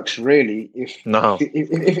bollocks really if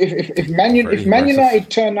Man United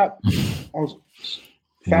turn up.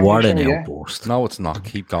 What an outburst! No, it's not.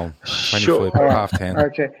 Keep going. 25 half 10.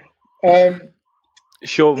 Okay.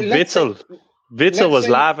 Sure, Witzel was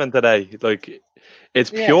laughing today. Like, it's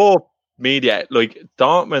pure media. Like,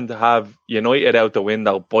 Dortmund have United out the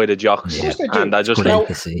window by the jocks, and they're just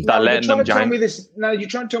letting them jang. Now you're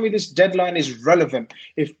trying to tell me this deadline is relevant.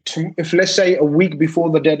 If let's say a week before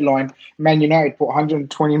the deadline, Man United put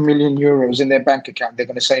 120 million euros in their bank account, they're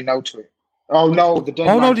going to say no to it. Oh no, the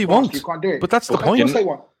deadline. Oh no, they won't. You can't do it. But that's the point.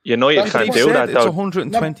 United can't do that. It's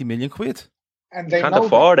 120 million quid. And they can't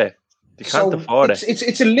afford it. They can't afford it.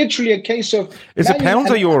 It's literally a case of. Is it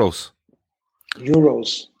pounds or euros?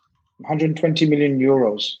 Euros. 120 million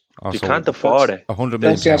euros. You can't afford it. 100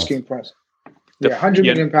 million. That's the asking price. Yeah, 100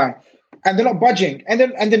 million pounds. And they're not budging. And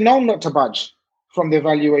they're known not to budge from their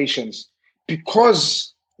valuations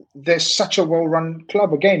because they're such a well-run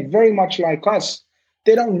club. Again, very much like us.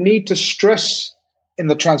 They don't need to stress in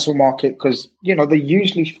the transfer market because, they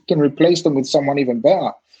usually can replace them with someone even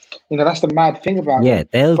better. That's the mad thing about it. Yeah,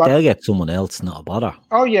 they'll get someone else, not a bother.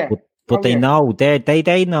 Oh, yeah. But they know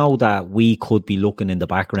they know that we could be looking in the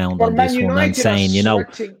background on this one and saying,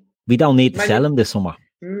 we don't need to sell him this summer.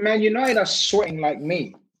 Man United are sweating like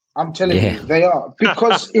me I'm telling you, they are.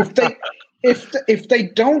 Because if they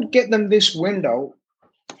don't get them this window,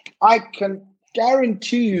 I can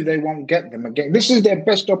guarantee you they won't get them again. This is their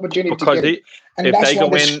best opportunity to get it. And that's why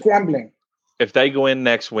they're scrambling. If they go in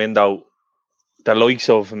next window, the likes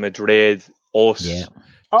of Madrid, us,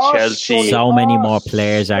 Chelsea, so many more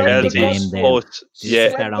players are in the game. This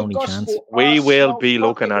is their only chance. We will be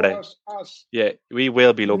looking at it. Yeah, we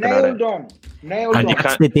will be looking at it. And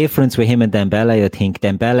that's the difference with him and Dembele, I think.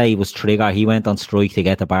 Dembele was trigger. He went on strike to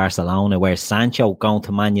get to Barcelona, where Sancho going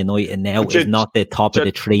to Man United now is not the top of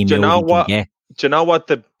the three do you know what? Do you know what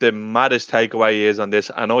the maddest takeaway is on this?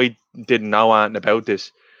 And I didn't know anything about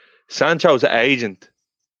this. Sancho's agent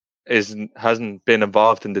hasn't been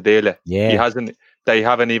involved in the deal yet. Yeah. He hasn't. They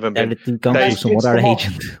haven't even been. They've gone through some other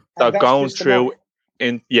agent. They're going through.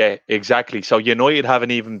 Exactly. So United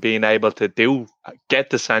haven't even been able to get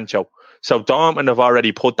to Sancho. So Dortmund have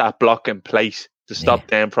already put that block in place to stop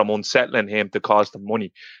them from unsettling him to cost them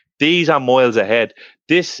money. These are miles ahead.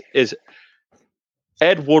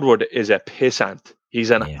 Ed Woodward is a pissant. He's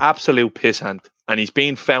an absolute pissant, and he's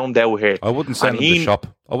being found out here. I wouldn't send him to the shop.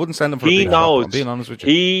 I wouldn't send him for a big shop. I'm being honest with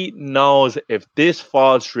you. He knows if this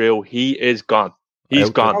falls through, he is gone. He's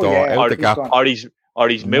gone. Out the gap. Or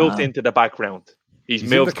he's moved into the background. He's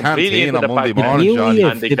moved completely into the Monday background. morning,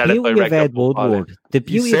 And they get it direct.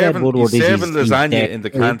 He's serving lasagna in the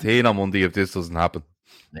canteen on Monday if this doesn't happen.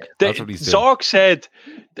 That's what he's doing. Zorc said,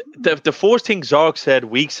 the first thing Zorc said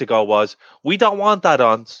weeks ago was, we don't want that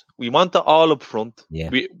on. We want it all up front. Yeah.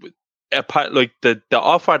 Like the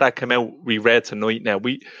offer that came out, we read tonight now.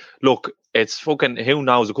 It's fucking, who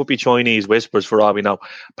knows? It could be Chinese whispers for all we know.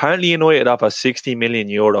 Apparently United offer 60 million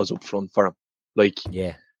euros up front for him.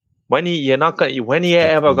 When you're not going, when are you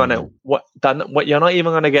ever gonna what you're not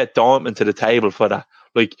even gonna get Dortmund to the table for that?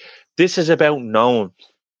 Like, this is about knowing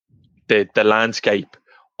the landscape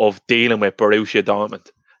of dealing with Borussia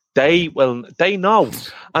Dortmund. They know,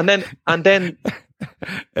 and then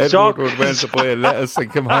Ed Woodward went to buy a lettuce and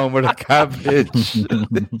come home with a cabbage.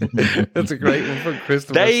 That's a great one from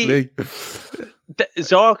Christopher Lee.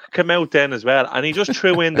 Zorc came out then as well, and he just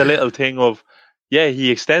threw in the little thing of,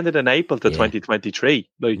 he extended in April to 2023.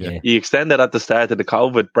 He extended at the start of the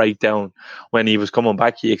COVID breakdown when he was coming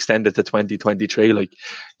back. He extended to 2023.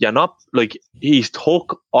 He's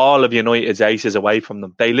took all of United's aces away from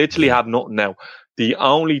them. They literally have nothing now. The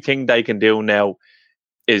only thing they can do now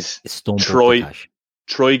is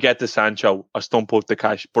try get the Sancho or stump up the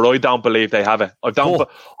cash. But I don't believe they have it. I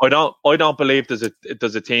don't believe there's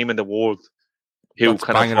a team in the world who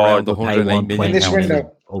can afford the 108 million in this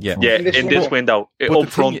window. In this window, up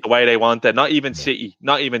front, the way they want it. Not even City,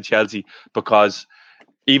 not even Chelsea, because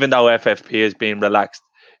even though FFP is being relaxed,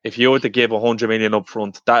 if you were to give 100 million up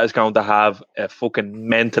front, that is going to have a fucking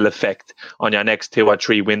mental effect on your next 2 or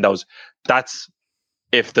 3 windows. That's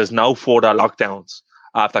if there's no further lockdowns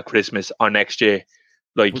after Christmas or next year.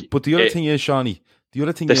 But the other thing is, Shawnee,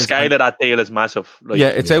 the scale of that deal is massive.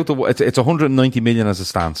 It's 190 million as it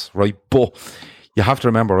stands, right? But you have to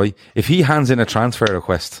remember, right? If he hands in a transfer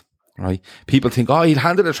request, right? People think, he'll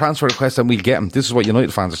hand in a transfer request and we'll get him. This is what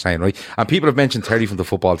United fans are saying, right? And people have mentioned Terry from the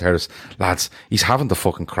Football Terrace. Lads, he's having the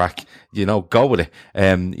fucking crack. Go with it.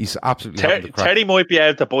 He's absolutely having the crack. Terry might be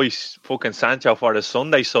able to buy fucking Sancho for the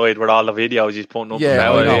Sunday side with all the videos he's putting up.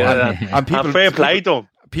 And people, fair play to him.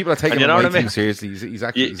 People are taking him way too seriously. He's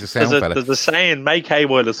a sound fella. There's a saying, make hay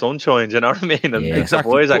while the sun shines, you know what I mean? And the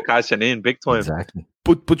boys are cashing in big time. Exactly.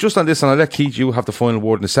 But just on this, and I'll let Keith, you have the final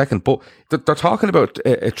word in a second, but they're talking about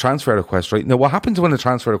a transfer request, right? Now, what happens when a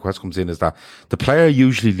transfer request comes in is that the player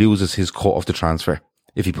usually loses his cut of the transfer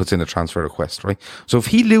if he puts in a transfer request, right? So if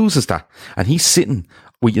he loses that, and he's sitting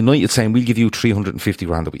with United saying, we'll give you 350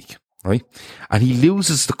 grand a week, right? And he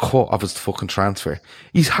loses the cut of his fucking transfer,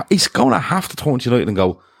 he's going to have to turn to United and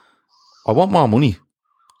go, I want more money.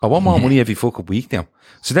 I want more money every fucking week now.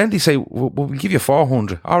 So then they say, we'll give you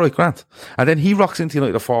 400. All right, Grant. And then he rocks into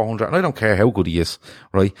United at 400. And I don't care how good he is,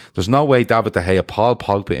 right? There's no way David De Gea, Paul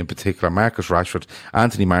Pogba in particular, Marcus Rashford,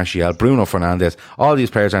 Anthony Martial, Bruno Fernandes, all these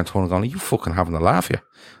players aren't turning on. Are you fucking having a laugh here?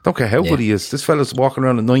 Don't care how good he is. This fella's walking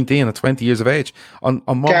around at 19 at 20 years of age on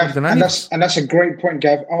more Gav, than anyone. And that's a great point,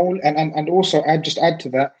 Gav. And also, I'd just add to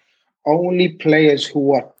that, only players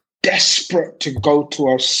who are desperate to go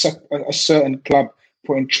to a certain club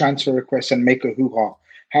put in transfer requests and make a hoo-ha.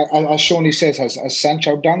 As Shawnee says, has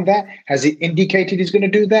Sancho done that? Has he indicated he's going to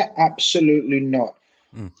do that? Absolutely not.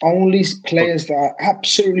 Only players that are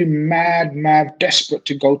absolutely mad, desperate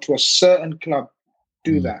to go to a certain club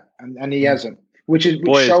do that, and he hasn't, which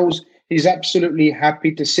shows He's absolutely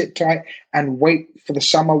happy to sit tight and wait for the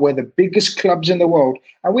summer where the biggest clubs in the world,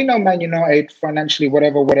 and we know Man United financially,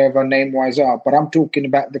 whatever name-wise are, but I'm talking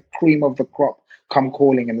about the cream of the crop come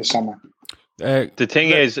calling in the summer. The thing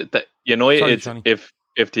is that United, if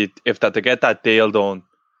they get that deal done,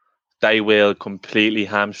 they will completely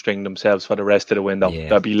hamstring themselves for the rest of the window. Yeah.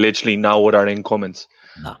 There'll be literally no other incomings.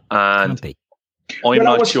 No, and can't be. I'm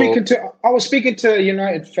not sure. I was speaking to a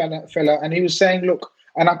United fella, and he was saying, look,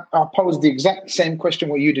 and I posed the exact same question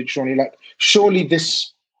what you did, Shawnee. Like, surely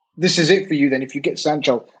this is it for you then if you get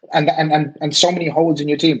Sancho and so many holes in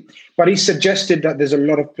your team. But he suggested that there's a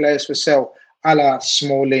lot of players for sale, a la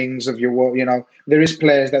Smallings of your world. There is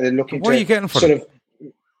players that they're looking what to are you getting for sort them? of.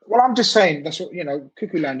 Well, I'm just saying that's what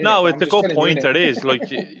Cuckoo Land. No, it's a good point. There is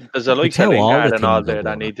there's a like Lingard and all there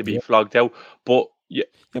that need to be flogged out, but. Yeah,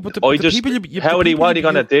 but what are they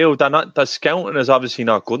going to do? The scouting is obviously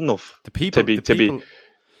not good enough. The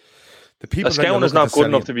scouting is not good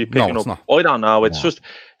enough to be picking up. I don't know. It's just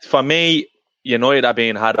for me, United are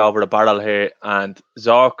being had over the barrel here, and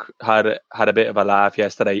Zorc had a bit of a laugh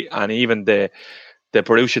yesterday, and even the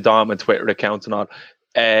Borussia Dortmund Twitter account and all.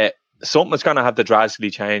 Something's going to have to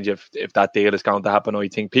drastically change if that deal is going to happen. I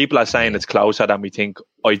think people are saying it's closer than we think.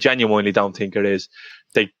 I genuinely don't think it is.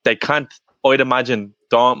 They can't. I'd imagine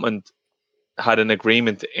Dortmund had an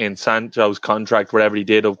agreement in Sancho's contract, wherever he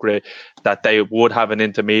did upgrade, that they would have an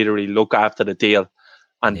intermediary look after the deal.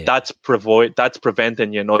 And that's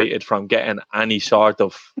preventing United from getting any sort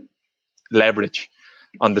of leverage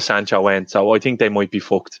on the Sancho end. So I think they might be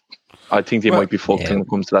fucked. Might be fucked when it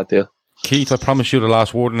comes to that deal. Keith, I promise you the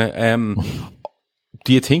last word in it.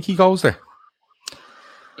 Do you think he goes there?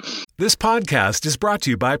 This podcast is brought to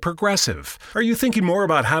you by Progressive. Are you thinking more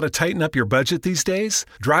about how to tighten up your budget these days?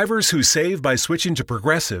 Drivers who save by switching to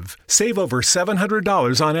Progressive save over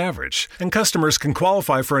 $700 on average, and customers can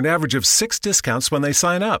qualify for an average of 6 discounts when they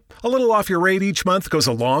sign up. A little off your rate each month goes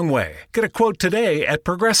a long way. Get a quote today at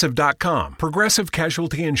Progressive.com. Progressive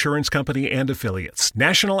Casualty Insurance Company and Affiliates.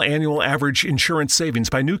 National annual average insurance savings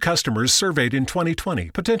by new customers surveyed in 2020.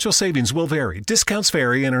 Potential savings will vary. Discounts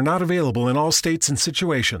vary and are not available in all states and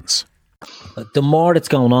situations. The more that's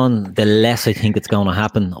going on, the less I think it's going to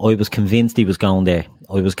happen. I was convinced he was going there.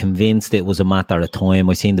 I was convinced it was a matter of time.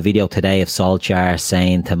 I seen the video today of Solskjaer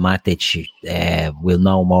saying to Matic, we'll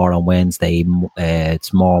know more on Wednesday.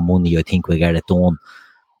 It's more money. I think we'll get it done.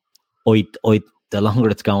 The longer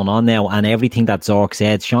it's going on now, and everything that Zorc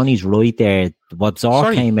said, Shawnee's right there. What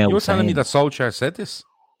Zorc came out you were saying, telling me that Solskjaer said this?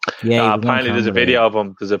 Yeah, apparently there's a video of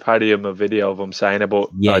him. There's a video of him saying about.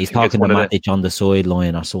 Yeah, he's talking to Matic on the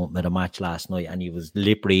sideline or something at a match last night, and he was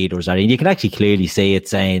lip readers, and you can actually clearly see it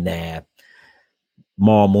saying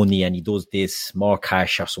more money, and he does this, more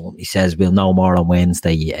cash or something. He says we'll know more on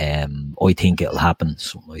Wednesday. I think it'll happen,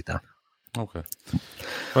 something like that. Okay,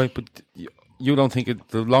 right, but you don't think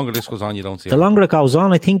the longer this goes on, you don't see the longer it goes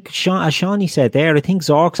on, I think, as Shawnee said there, I think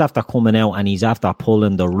Zorc's after coming out and he's after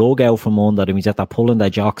pulling the rug out from under him. He's after pulling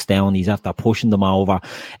the jocks down. He's after pushing them over.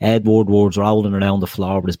 Ed Woodward's rolling around the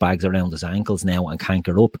floor with his bags around his ankles now and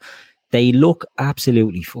canker up. They look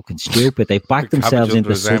absolutely fucking stupid. They've backed themselves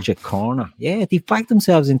into such a corner. Yeah, they've backed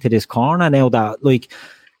themselves into this corner now that, like,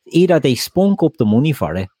 either they spunk up the money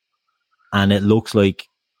for it and it looks like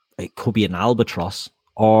it could be an albatross,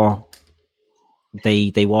 or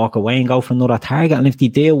they walk away and go for another target, and if they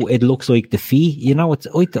do, it looks like defeat.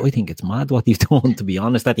 I think it's mad what they've done, to be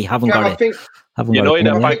honest, that they haven't got it. They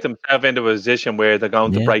backed themselves into a position where they're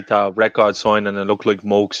going to break the record sign and it look like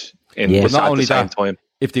mugs at the same time.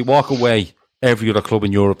 If they walk away, every other club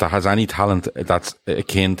in Europe that has any talent that's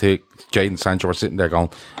akin to Jadon Sancho are sitting there going,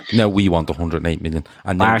 "No, we want 108 million."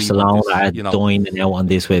 And Barcelona are dining out on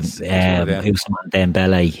this with Ousmane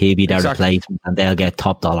Dembele. He'll be their replacement, and they'll get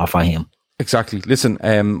top dollar for him. Exactly. Listen,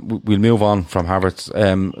 we'll move on from Havertz.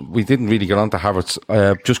 We didn't really get on to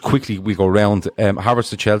Havertz. Just quickly, we go round. Havertz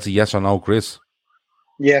to Chelsea, yes or no, Chris?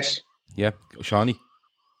 Yes. Yeah. Shawnee?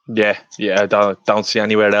 Yeah. I don't see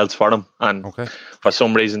anywhere else for them. And for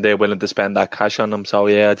some reason, they're willing to spend that cash on them. So,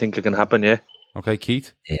 yeah, I think it can happen, yeah. Okay,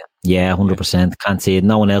 Keith? Yeah, 100%. Can't see it.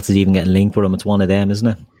 No one else is even getting linked with them. It's one of them, isn't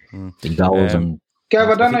it? The goals and... Gav,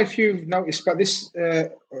 I don't know if you've noticed, but this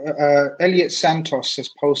Elliot Santos has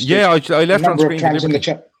posted. Yeah, I left a number on of times in the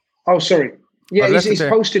chat. Oh, sorry. Yeah, he's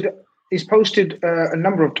posted. He's posted a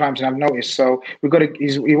number of times, and I've noticed. So we've got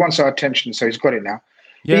he wants our attention, so he's got it now.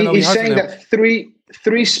 Yeah, he's saying that three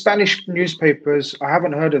Spanish newspapers. I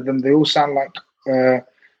haven't heard of them. They all sound like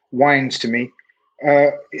wines to me.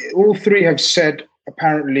 All three have said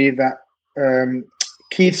apparently that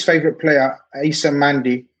Keith's favorite player, Issa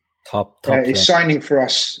Mandi, Top is signing for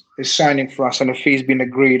us. And a fee's been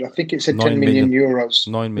agreed. I think it said 10 million euros.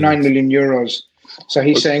 9 million euros. So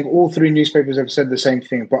he's saying all three newspapers have said the same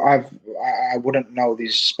thing, but I wouldn't know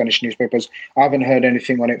these Spanish newspapers. I haven't heard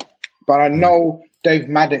anything on it, but I know Dave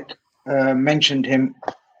Maddock mentioned him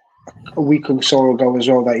a week or so ago as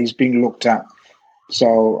well, that he's being looked at.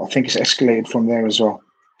 So I think it's escalated from there as well.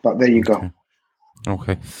 But there you go.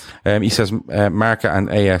 Okay. He says Marca and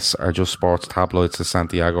AS are just sports tabloids to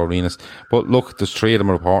Santiago Arenas. But look, there's three of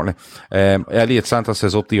them reporting it. Elliot Santos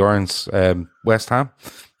says up the irons, West Ham.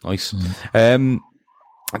 Nice.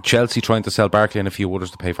 Chelsea trying to sell Barkley and a few others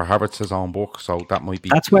to pay for Havertz's own book, so that might be.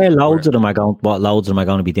 That's where loads of them are going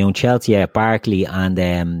to be doing. Chelsea, Barkley, and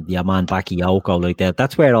your man Bakayoko, like that.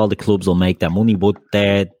 That's where all the clubs will make their money. But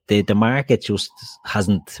the market just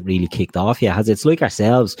hasn't really kicked off yet, has it? It's like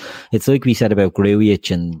ourselves. It's like we said about Grujic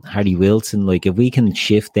and Harry Wilson. Like if we can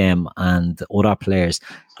shift them and other players,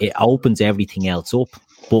 it opens everything else up.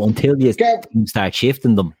 But until you start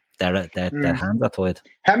shifting them, their hands are tied.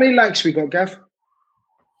 How many likes we got, Gav?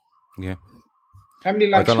 Yeah. How many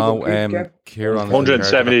likes? I don't know. Kieran,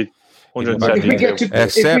 170. 170.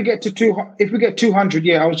 If we get 200,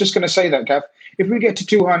 yeah, I was just going to say that, Gav. If we get to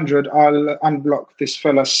 200, I'll unblock this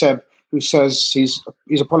fella Seb, who says he's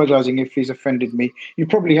apologising if he's offended me. You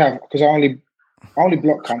probably have, because I only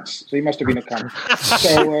block cunts, so he must have been a cunt.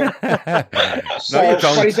 No, you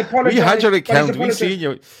don't. But he's apologised. We had your account. We seen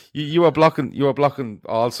you. You were blocking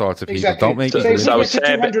all sorts of people. Exactly. Don't make so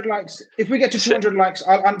it. If we get to 200 likes,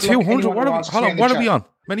 I'll unblock 200. What are we on? How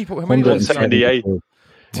many 178.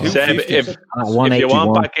 Seb, if you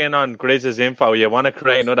want back in on Grizz's info, you want to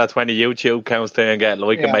create another 20 YouTube accounts there and get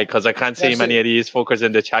liking, mate, because I can't see many of these fuckers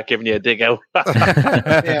in the chat giving you a dig out.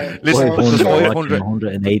 Listen,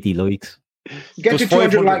 180 likes. Get to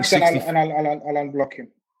 200 likes and I'll unblock him.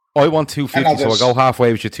 I want 250, so I'll go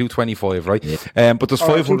halfway with you, 225, right? Yeah. But there's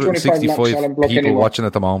 565 people watching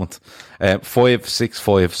at the moment.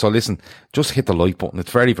 565. So listen, just hit the like button.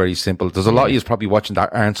 It's very, very simple. There's a lot of you probably watching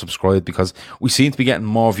that aren't subscribed because we seem to be getting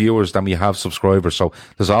more viewers than we have subscribers. So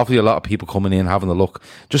there's obviously a lot of people coming in having a look.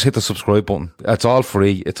 Just hit the subscribe button. It's all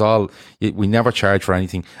free. We never charge for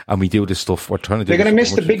anything, and we do this stuff. We're trying to do. They're going to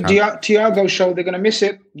miss the big Thiago show. They're going to miss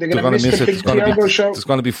it. They're going to miss the big Thiago show. There's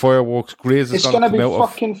going to be fireworks. Grizz is going to be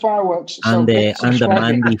fucking fireworks. And the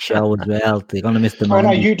Mandy show as well. They're going to miss the Mandy.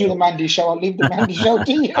 Oh no, you do the Mandy show. I'll leave the Mandy show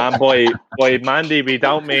to you. And boy, Mandy, we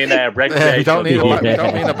don't mean recreational. We don't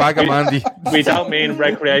mean a bag of Mandy. We don't mean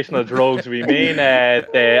recreational drugs. We mean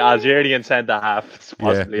the Algerian centre half.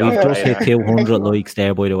 Possibly. We've just hit 200 likes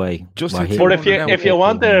there, by the way. But if you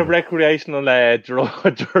want the recreational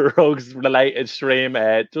drugs related stream,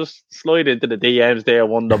 just slide into the DMs there,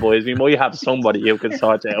 Wonder Boys. We might have somebody who can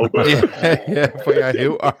sort it out.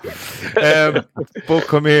 But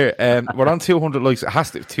come here. We're on 200 likes. It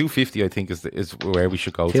has to 250. I think is where we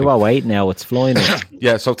should go. 208 now. It's flying.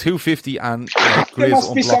 Yeah, so 250 and there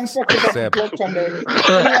must be some fucking blocked on there.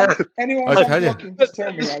 Anyone I'll tell you, just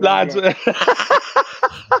tell me, lads.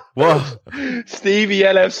 What? Stevie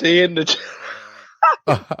LFC in the.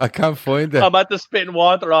 I can't find it. I'm at the spitting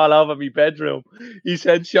water all over my bedroom. He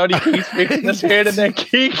said, "Johnny keeps fixing his hair, and then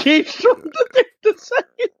he keeps trying to do the same."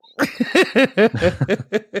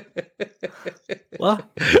 What?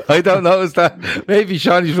 I don't notice that. Maybe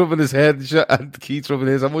Shawnee's rubbing his head and Keith's rubbing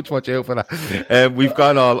his. I'm much watch out for that. We've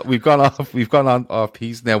gone on off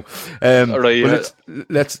piece now. Right,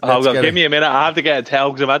 let's give me a minute. I have to get a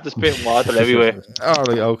towel because I'm at the spitting water everywhere. All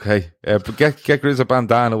right, okay. But get Grizz a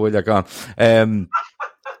bandana while you're gone.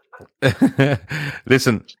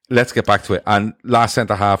 Listen, let's get back to it. And last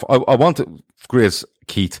centre half, I want to Grizz,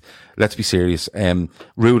 Keith. Let's be serious.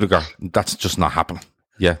 Rudiger, that's just not happening.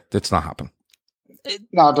 Yeah, it's not happening.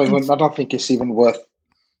 No, I don't think it's even worth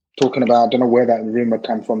talking about. I don't know where that rumour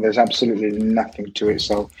came from. There's absolutely nothing to it.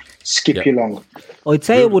 So skip you along. I'd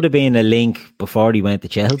say it would have been a link before he went to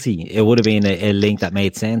Chelsea. It would have been a link that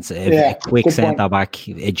made sense. A quick centre-back,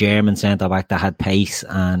 a German centre-back that had pace.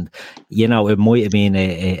 And, it might have been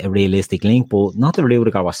a realistic link, but not the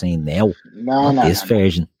Rudiger we're seeing now. No. This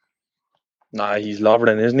version. Nah, he's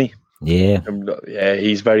Lovren, isn't he? Yeah. Yeah,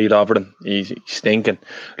 he's very Lovren. He's stinking.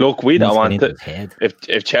 Look, we don't want it.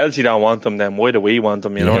 If Chelsea don't want them, then why do we want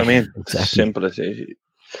them? You know what I mean? Exactly. It's simple as it.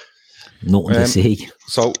 Nothing to see.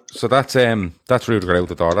 So that's Rudiger out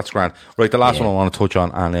the door. That's grand. Right, the last one I want to touch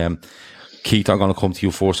on, and Keith, I'm going to come to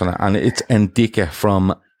you first on it, and it's Ndicka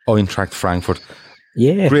from Eintracht Frankfurt.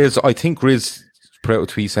 Yeah. Grizz, I think Grizz put out a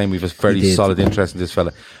tweet saying we've a very solid interest in this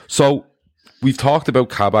fella. So we've talked about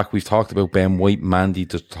Kabak, we've talked about Ben White, Mandy,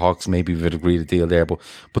 the talks, maybe we've agreed a deal there, but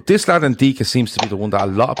this lad Ndicka seems to be the one that a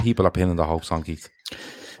lot of people are pinning the hopes on, Keith.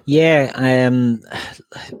 Yeah,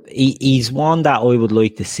 he's one that I would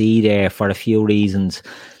like to see there for a few reasons.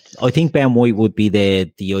 I think Ben White would be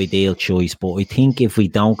the ideal choice, but I think if we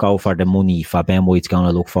don't go for the money for Ben White's going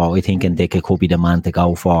to look for, I think Ndicka could be the man to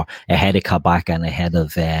go for ahead of Kabak and ahead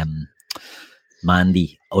of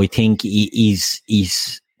Mandy. I think he's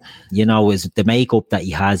you know, is the makeup that he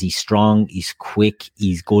has. He's strong, he's quick,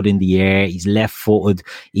 he's good in the air, he's left-footed,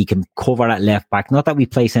 he can cover at left back. Not that we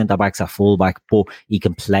play centre backs at full back, but he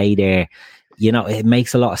can play there. You know, it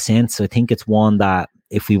makes a lot of sense. So I think it's one that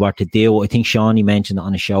if we were to do, I think Shawnee mentioned it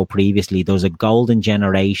on a show previously, there was a golden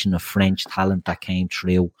generation of French talent that came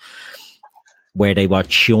through where they were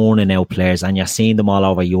churning out players, and you're seeing them all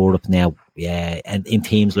over Europe now. Yeah, and in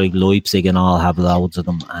teams like Leipzig and all have loads of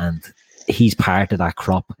them, and he's part of that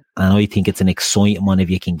crop, and I think it's an exciting one if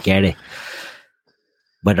you can get it.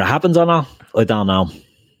 Whether it happens or not, I don't know.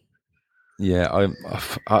 Yeah,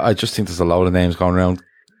 I just think there's a lot of names going around.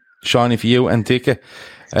 Sean, if you and Ndicka,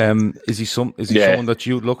 is he someone that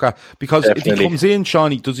you'd look at? Because definitely. If he comes in,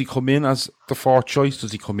 Shawnee, does he come in as the fourth choice?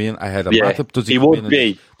 Does he come in ahead of Matip? Does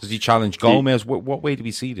he challenge Gomez? What way do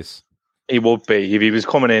we see this? He would be. If he was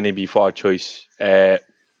coming in, he'd be fourth choice.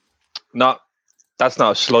 That's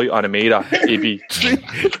not a slight on him either. He'd be.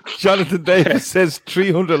 Jonathan Davis says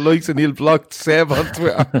 300 likes and he'll block Seb on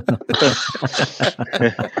Twitter.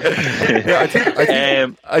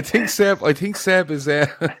 I think Seb is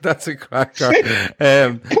that's a cracker.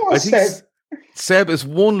 I think Seb is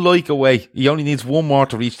one like away. He only needs one more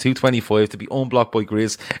to reach 225 to be unblocked by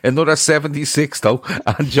Grizz. Another 76 though,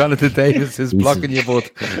 and Jonathan Davis is blocking you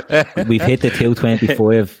both. We've hit the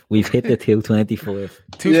 225.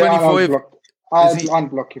 225. I'll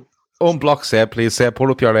unblock him. Unblock Seb, please. Seb, pull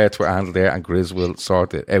up your Twitter handle there and Grizz will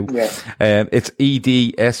sort it out. Yeah. It's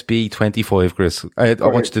EDSB25, Grizz. I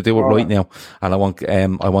want you to do it right now, and I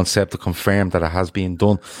want Seb to confirm that it has been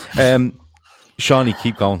done. Shawnee,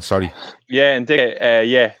 keep going. Sorry. Yeah, and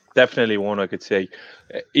definitely one I could say.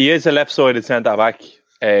 He is a left-sided centre back.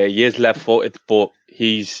 He is left-footed, but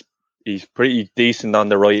he's pretty decent on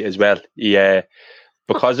the right as well. He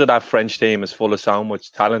because of that French team is full of so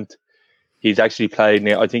much talent. He's actually played.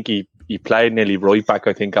 I think he played nearly right back.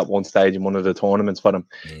 I think at one stage in one of the tournaments for them.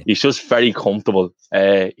 Yeah. He's just very comfortable.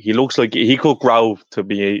 He looks like he could grow to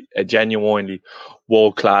be a genuinely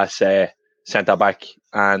world class centre back.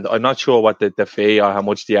 And I'm not sure what the fee or how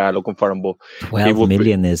much they are looking for him, but 12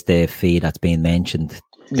 million is the fee that's being mentioned.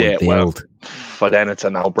 Yeah, well, for then it's a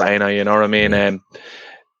no-brainer. You know what I mean? Yeah.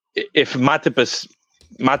 If Matip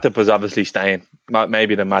is obviously staying,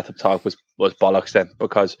 maybe the Matip talk was bollocks then,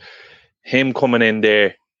 because him coming in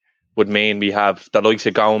there would mean we have the likes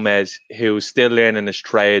of Gomez, who's still learning his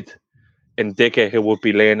trade, and Ndicka, who would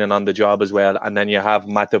be learning on the job as well, and then you have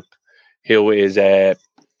Matip, who is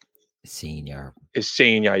senior. Is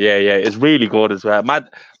really good as well.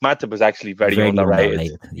 Matip is actually very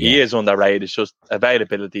underrated. Yeah. He is underrated. It's just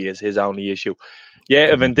availability is his only issue.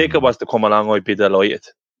 Yeah, if Ndicka was to come along, I'd be delighted.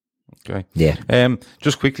 Okay. Yeah.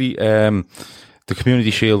 Just quickly, the Community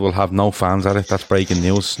Shield will have no fans at it. That's breaking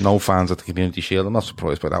news. No fans at the Community Shield. I'm not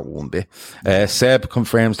surprised by that one bit. Seb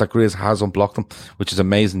confirms that Grizz has unblocked them, which is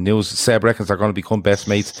amazing news. Seb reckons they're going to become best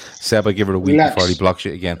mates. Seb, I give it a week before he blocks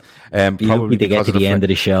you again. Probably to get to the end of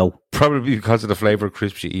the show. Probably because of the flavour of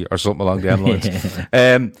crisps you eat or something along those lines.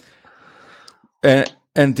 And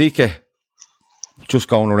Ndicka, just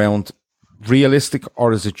going around, realistic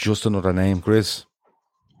or is it just another name, Grizz?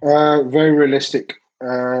 Very realistic.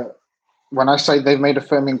 When I say they've made a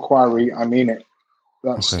firm inquiry, I mean it.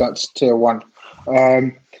 That's tier one.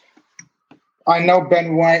 I know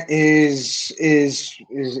Ben White is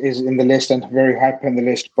in the list and very high up on the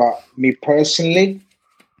list, but me personally,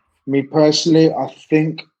 I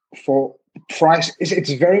think for price,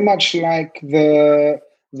 it's very much like the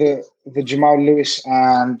Jamal Lewis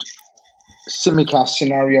and Tsimikas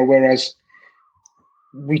scenario. Whereas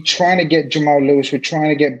we're trying to get Jamal Lewis, we're trying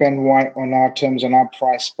to get Ben White on our terms, on our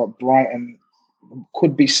price, but Brighton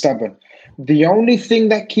could be stubborn. The only thing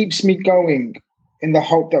that keeps me going in the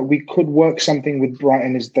hope that we could work something with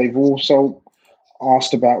Brighton is they've also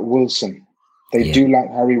asked about Wilson. They do like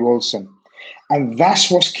Harry Wilson. And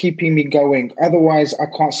that's what's keeping me going. Otherwise, I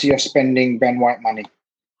can't see us spending Ben White money.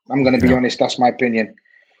 I'm going to be honest, that's my opinion.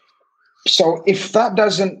 So if that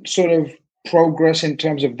doesn't sort of progress in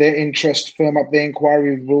terms of their interest, firm up their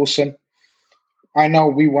inquiry with Wilson, I know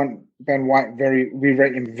we want Ben White we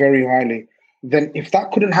rate him very highly. Then if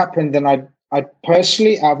that couldn't happen, then I'd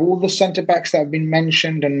personally, out of all the centre-backs that have been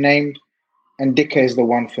mentioned and named, Ndicka is the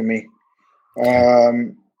one for me.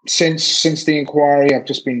 Since the inquiry, I've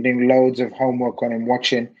just been doing loads of homework on him,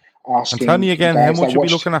 watching, asking. And tell me again, how much are we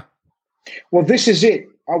looking at? Well, this is it.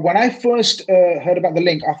 when I first heard about the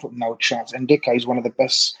link, I thought no chance. Ndicka is one of the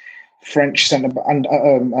best French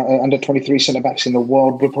under 23 centre backs in the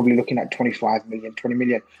world. We're probably looking at 25 million, 20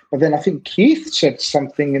 million. But then I think Keith said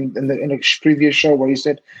something in a previous show where he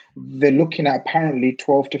said they're looking at apparently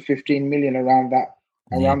 12 to 15 million around that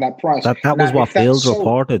price. That was what Bild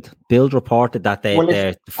reported. Bild reported that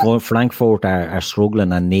Frankfurt are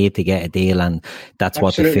struggling and need to get a deal, and that's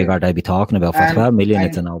what the figure they'd be talking about. For 12 million,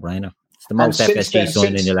 it's a no-brainer. It's the most FSG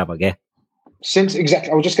signing you'll ever get. I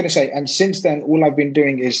was just going to say, and since then, all I've been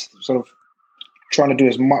doing is sort of trying to do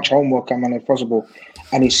as much homework as possible,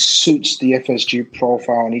 and he suits the FSG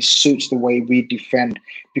profile, and he suits the way we defend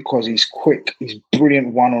because he's quick, he's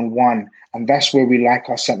brilliant one-on-one, and that's where we like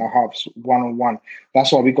our centre-halves, one-on-one.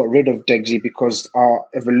 That's why we got rid of Degsy, because our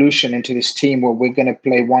evolution into this team where we're going to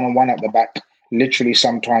play one-on-one at the back, literally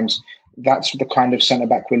sometimes, that's the kind of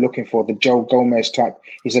centre-back we're looking for, the Joe Gomez type.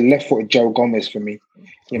 He's a left-footed Joe Gomez for me.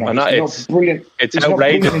 You know, it's not brilliant. It's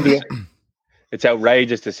outrageous. It's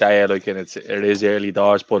outrageous to say it, like, and it is early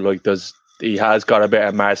doors, but like, he has got a bit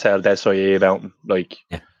of Marcel Desailly about him, like,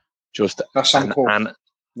 just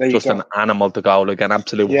an animal to go, like an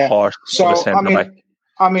absolute horse. So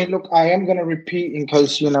I mean, look, I am going to repeat in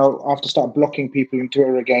case I have to start blocking people in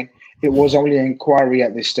Twitter again. It was only an inquiry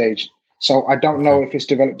at this stage. So I don't know if it's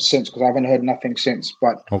developed since, because I haven't heard nothing since.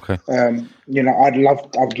 But I'd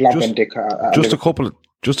love Ndicka.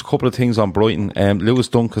 Just a couple of things on Brighton. Lewis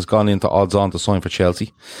Dunk has gone into odds on to sign for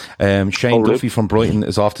Chelsea. Shane Duffy from Brighton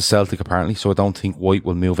is off to Celtic apparently, so I don't think White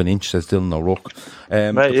will move an inch, says Dylan O'Rourke.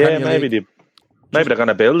 Maybe they're going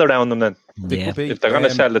to build around them then. If they're going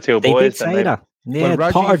to sell the two boys, did say that.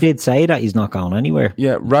 Yeah, Potter did say that he's not going anywhere.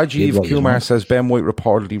 Yeah, Rajiv Kumar says Ben White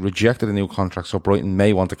reportedly rejected a new contract, so Brighton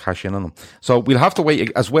may want to cash in on him. So we'll have to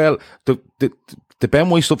wait as well. The Ben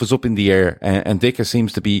White stuff is up in the air, and Ndicka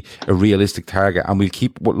seems to be a realistic target. And we'll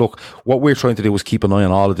what we're trying to do is keep an eye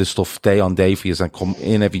on all of this stuff day on day for you and come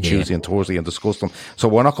in every Tuesday and Thursday and discuss them. So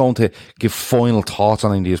we're not going to give final thoughts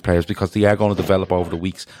on any of these players because they are going to develop over the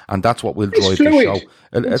weeks, and that's what will drive the show.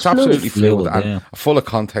 It's absolutely fluid and full of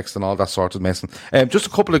context and all that sort of messing. Just a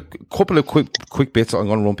couple of quick bits I'm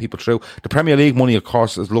going to run people through. The Premier League money, of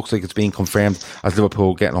course, it looks like it's being confirmed as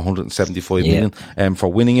Liverpool getting 175 million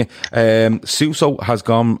for winning it. Suso has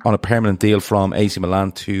gone on a permanent deal from AC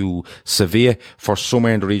Milan to Sevilla for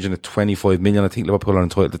somewhere in the region of 25 million. I think Liverpool are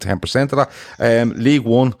entitled to 10% of that. League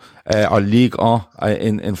One or Ligue 1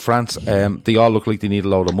 in France, they all look like they need a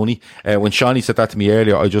load of money. When Shawnee said that to me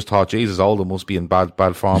earlier, I just thought, Jesus, Oldham must be in bad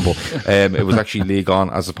form, but it was actually Ligue 1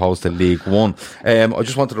 as opposed to League 1. I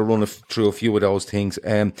just wanted to run through a few of those things.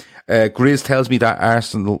 Grizz tells me that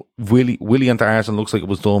Arsenal, Willie and Arsenal looks like it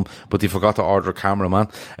was done, but they forgot to order a cameraman,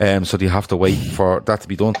 so they have to wait for that to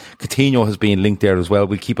be done. Coutinho has been linked there as well.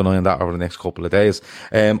 We'll keep an eye on that over the next couple of days.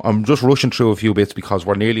 I'm just rushing through a few bits because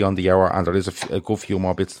we're nearly on the hour and there is a good few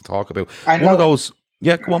more bits to talk about. One of those,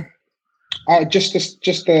 come on. Just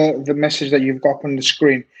the message that you've got on the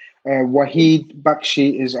screen. Wahid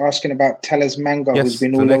Bakshi is asking about Teles Mango, who's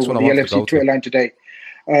been all over the LFC Twitter line today.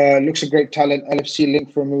 Looks a great talent. LFC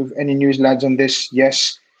link for a move. Any news, lads, on this?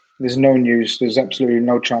 Yes. There's no news. There's absolutely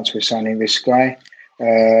no chance for signing this guy.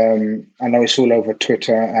 I know it's all over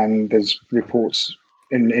Twitter, and there's reports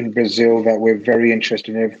in Brazil that we're very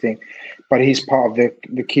interested in everything. But he's part of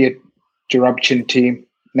the Kia Jarabchin team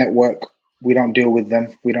network. We don't deal with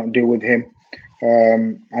them. We don't deal with him.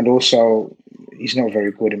 And also, he's not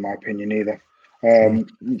very good, in my opinion, either.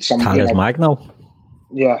 Thales Magno?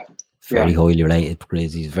 Yeah. Very highly rated,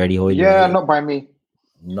 because he's very highly rated. Not by me.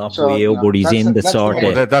 Not by you, but he's in the sort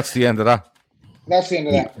of... That's the end of that. That's the end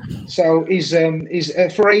of that. So he's for an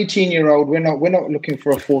 18-year-old. We're not looking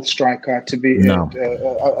for a fourth striker to be an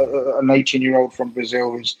 18-year-old from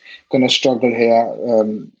Brazil who's going to struggle here.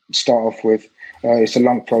 Start off with, it's a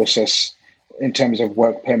long process in terms of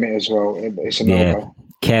work permit as well. It's a no-go.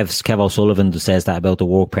 Kev O'Sullivan says that about the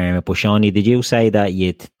work permit. But Shawnee, did you say that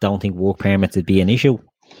you don't think work permits would be an issue?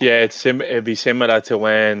 Yeah, it'd be similar to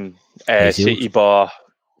when City bought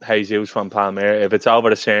Jesus from Palmeiras. If it's over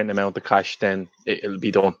a certain amount of cash, then it'll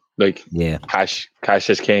be done. Like, cash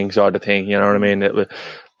is king sort of thing. You know what I mean?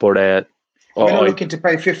 But we're not looking to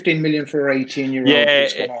pay 15 million for an 18-year-old.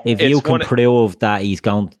 Yeah, if you can prove that he's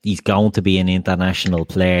going to be an international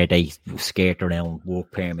player, they skirt around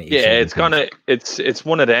work permit. Yeah, it's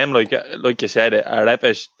one of them. Like you said, our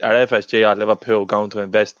FSG at Liverpool going to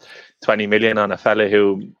invest 20 million on a fella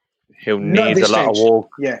who needs a lot of work.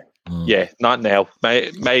 Yeah, not now.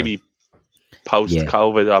 Maybe post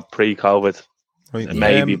COVID or pre-COVID. Right.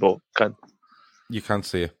 Maybe, but you can't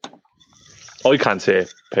see it. I can't say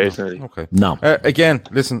it, personally. Okay. No. Again,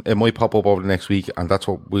 listen, it might pop up over the next week, and that's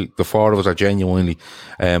what the four of us are genuinely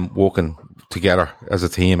working together as a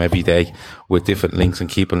team every day with different links and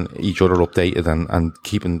keeping each other updated and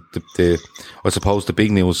keeping the I suppose the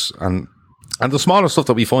big news and the smaller stuff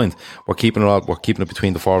that we find, we're keeping it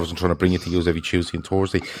between the four of us and trying to bring it to you every Tuesday and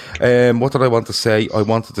Thursday. What did I want to say? I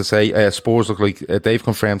wanted to say Spurs look like they've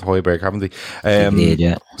confirmed Højbjerg, haven't they?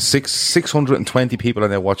 Yeah. 620 people are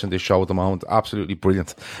now watching this show at the moment. Absolutely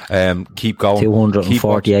brilliant. Keep going.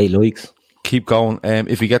 248 likes. Keep going.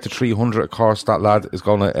 If we get to 300, of course, that lad is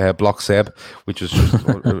going to block Seb, which is just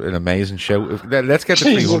an amazing show. Let's get to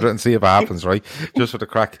 300 and see if it happens, right? Just for the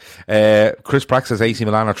crack. Chris Pratt says AC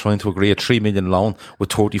Milan are trying to agree a 3 million loan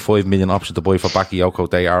with 35 million option to buy for Bakayoko.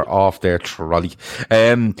 They are off their trolley.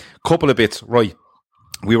 Couple of bits, right?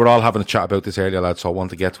 We were all having a chat about this earlier, lads, so I want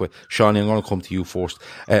to get to it. Shawnee, I'm going to come to you first.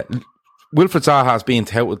 Wilfried Zaha has been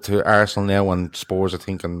touted to Arsenal now and Spurs, I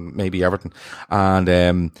think, and maybe Everton.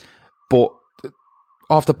 And, but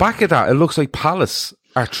off the back of that, it looks like Palace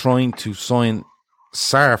are trying to sign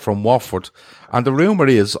Sarr from Watford, and the rumour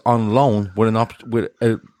is on loan with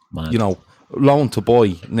loan to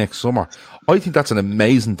buy next summer. I think that's an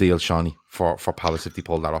amazing deal, Shawnee, for Palace if they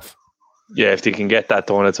pull that off. Yeah, if they can get that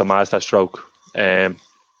done, it's a masterstroke.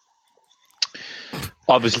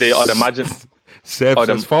 Obviously, I'd imagine. Seb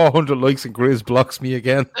says 400 likes and Grizz blocks me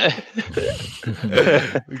again.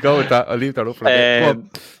 We go with that. I'll leave that up for a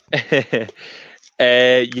bit.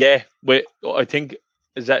 Yeah, but I think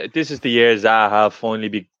this is the year Zaha finally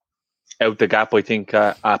be out the gap, I think,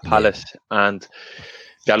 at Palace, and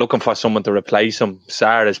they're looking for someone to replace him.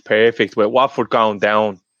 Sarr is perfect with Watford going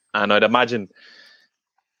down, and I'd imagine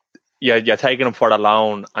you're taking him for the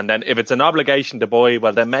loan, and then if it's an obligation to buy,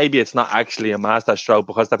 well, then maybe it's not actually a masterstroke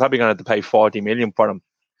because they're probably going to have to pay 40 million for him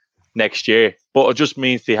next year. But it just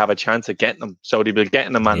means they have a chance of getting him, so they'll be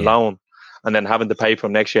getting him on loan and then having to pay for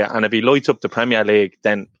him next year. And if he lights up the Premier League,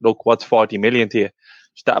 then look, what's 40 million to you?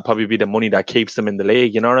 So that'll probably be the money that keeps them in the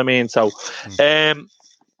league. You know what I mean? So, I'd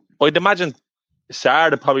imagine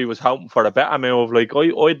Sarr probably was hoping for a better move. Like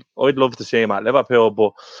I'd love to see him at Liverpool,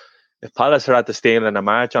 but if Palace are at the steal in a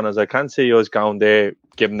march on us, I can't see us going there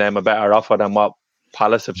giving them a better offer than what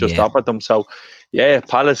Palace have just offered them. So, yeah,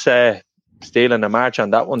 Palace stealing a march on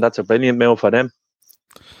that one. That's a brilliant move for them.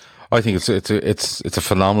 I think it's a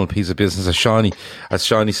phenomenal piece of business. As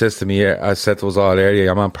Shawnee says to me, I said to us all earlier,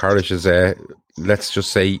 your man Parrish is let's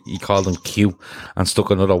just say he called him Q and stuck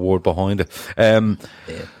another word behind it.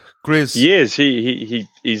 Grizz. He is.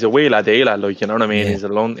 He's a wheeler dealer, like, you know what I mean? Yeah.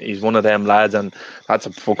 He's one of them lads, and that's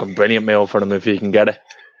a fucking brilliant move for him if he can get it.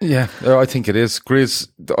 Yeah, I think it is. Grizz,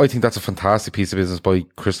 I think that's a fantastic piece of business by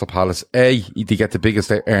Crystal Palace. They get the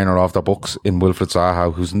biggest earner off their books in Wilfried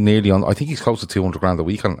Zaha, who's nearly on, I think he's close to 200 grand a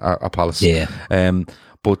week at Palace. Yeah.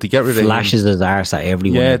 But they get rid of flashes his arse at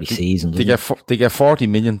everyone every season. They get 40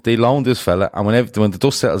 million. They loan this fella, and when the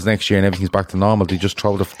dust settles next year and everything's back to normal, they just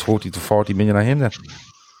throw the 30 to 40 million at him then.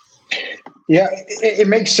 Yeah, it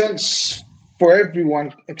makes sense for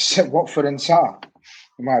everyone except Watford and Sarr,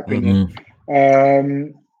 in my opinion.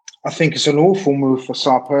 I think it's an awful move for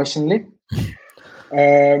Sarr personally.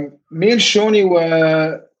 Me and Shawnee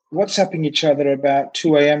were WhatsApping each other about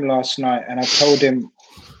 2 a.m. last night, and I told him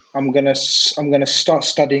I'm gonna start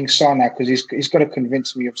studying Sarr now because he's got to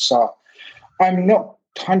convince me of Sarr. I'm not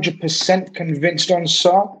 100% convinced on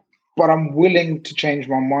Sarr, but I'm willing to change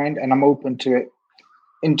my mind, and I'm open to it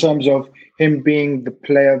in terms of him being the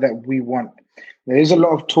player that we want. There is a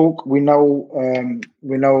lot of talk. We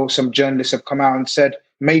know some journalists have come out and said,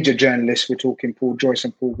 major journalists, we're talking Paul Joyce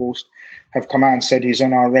and Paul Wolst, have come out and said he's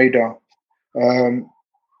on our radar. And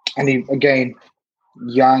he, again,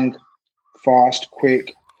 young, fast,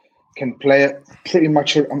 quick, can play it pretty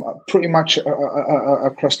much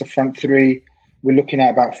across the front three. We're looking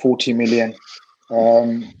at about 40 million.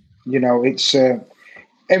 It's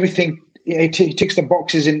everything. He ticks the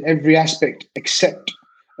boxes in every aspect except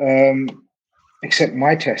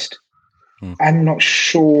my test. I'm not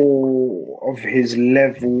sure of his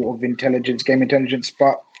level of intelligence, game intelligence,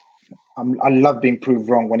 but I love being proved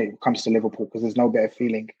wrong when it comes to Liverpool because there's no better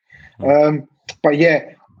feeling. But yeah,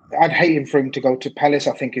 I'd hate for him to go to Palace.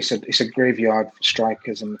 I think it's a graveyard for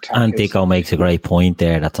strikers and attackers. And Dicko makes a great point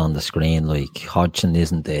there that's on the screen. Like, Hodgson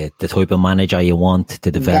isn't the type of manager you want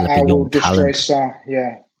to develop a young talent.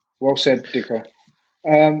 Yeah. Well said, Dicko.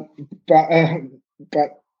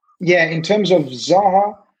 But yeah, in terms of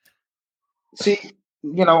Zaha, see,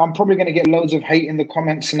 I'm probably going to get loads of hate in the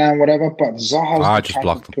comments now and whatever, but Zaha's the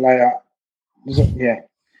type of player. Yeah.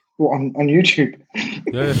 Well, on YouTube.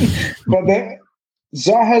 Yeah. But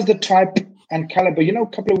Zaha's the type and caliber. You know, a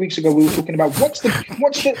couple of weeks ago we were talking about what's the I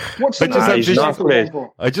just have visions of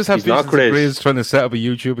Grizz trying to set up a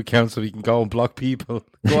YouTube account so he can go and block people.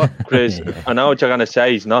 Go on. Grizz, I know what you're going to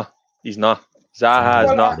say. He's not.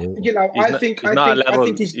 Zaha's not. He's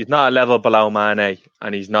not a level below Mane,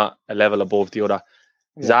 and he's not a level above the other.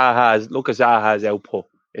 Yeah. Look at Zaha's output.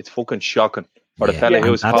 It's fucking shocking. For the fella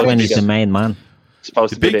who's that's when he's the main man.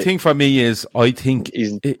 The big thing for me is I think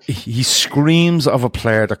he screams of a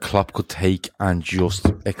player that Klopp could take and just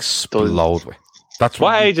explode with. That's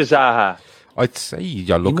what age is Zaha? I'd say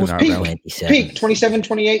you're looking at peak 27,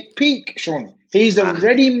 28, peak, Sean. He's a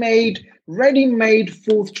ready-made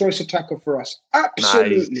fourth choice attacker for us.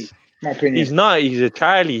 Absolutely. My opinion. He's not. He's a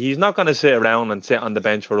Charlie. He's not going to sit around and sit on the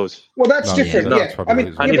bench for us. Well, that's different. Yeah. I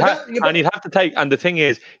mean, he'd have to take. And the thing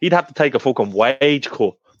is, he'd have to take a fucking wage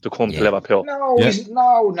cut to come to Liverpool. No, he's He's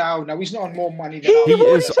not on more money than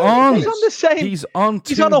He's on the same. He's on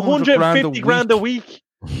 150 grand a week.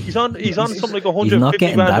 He's on something like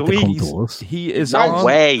 150 grand a week. He is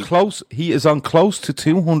on close. He is on close to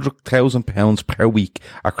 £200,000 per week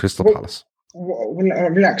at Crystal Palace.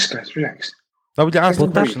 Relax, guys. Relax. No, would you ask the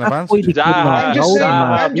question of answer?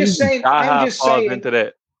 I'm just saying.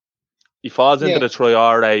 He falls into the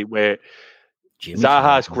Traore where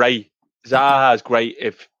Zaha's great. Zaha's great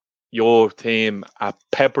if your team are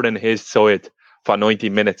peppering his side for 90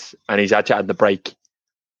 minutes and he's actually at the break.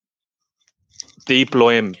 Deep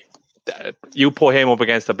line, you put him up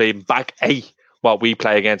against the back eight, what we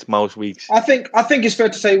play against most weeks. I think it's fair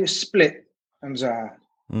to say we're split on Zaha.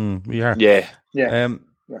 We are. Yeah.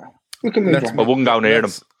 We can move on. But we wouldn't go near them.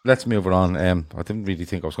 Let's move it on. I didn't really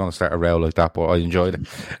think I was going to start a row like that, but I enjoyed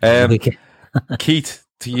it. Keith,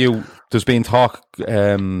 to you, there's been talk,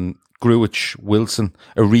 Grujic, Wilson,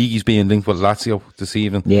 Origi's being linked with Lazio this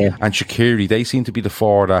evening, and Shaqiri. They seem to be the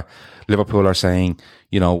four that Liverpool are saying,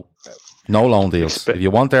 no loan deals. If you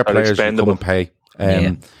want their players, you come and pay.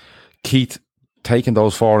 Keith, taking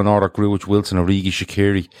those four in order, Grujic, Wilson, Origi,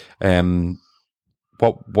 Shaqiri,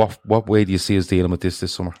 what way do you see us dealing with this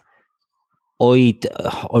summer?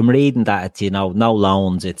 I'm reading that it's, no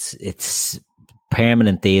loans, it's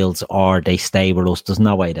permanent deals, or they stay with us. There's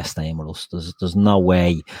no way they're staying with us. There's no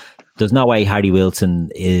way Harry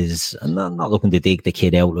Wilson is, I'm not looking to dig the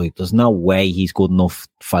kid out, like, there's no way he's good enough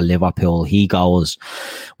for Liverpool. He goes,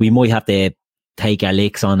 we might have to take our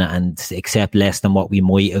licks on it and accept less than what we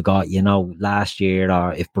might have got, last year,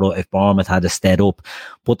 or if Bournemouth had stepped up.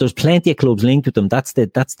 But there's plenty of clubs linked with them. That's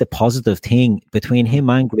the positive thing. Between him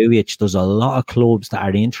and Grujic, there's a lot of clubs that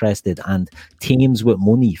are interested, and teams with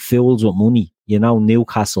money, fools with money,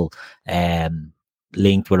 Newcastle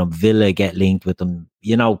linked with them, Villa get linked with them,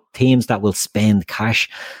 teams that will spend cash.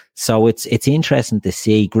 So it's interesting to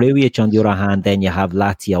see. Grujic, on the other hand, then you have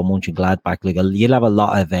Lazio, Mönchengladbach, you'll have a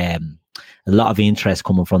lot of interest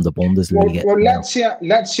coming from the Bundesliga. Well,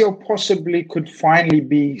 Lazio possibly could finally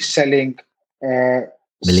be selling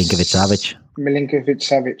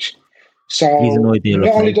Milinkovic-Savic. So he's an ideal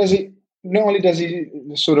not only does he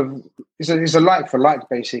sort of, he's a like for like,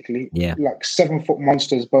 basically. Yeah. Like 7 foot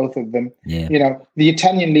monsters, both of them. Yeah. The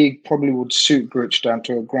Italian league probably would suit Grujic down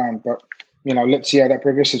to a ground, but let's see how that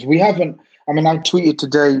progresses. I tweeted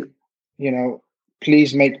today,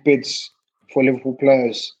 please make bids for Liverpool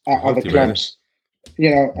players at other clubs,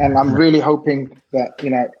 and I'm really hoping that,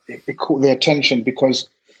 it caught their attention, because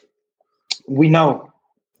we know,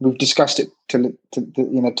 we've discussed it till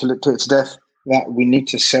its death, that we need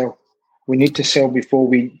to sell. We need to sell before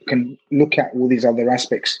we can look at all these other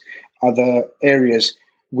aspects, other areas.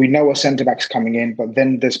 We know a centre-back's coming in, but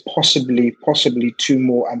then there's possibly two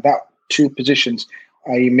more, and that two positions,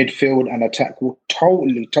 i.e. midfield and attack, will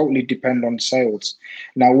totally depend on sales.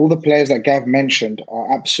 Now, all the players that Gav mentioned are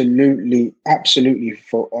absolutely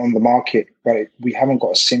on the market, but we haven't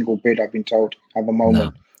got a single bid, I've been told, at the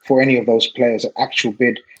moment, for any of those players, an actual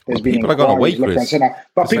bid. There's been people are going to wait, Chris.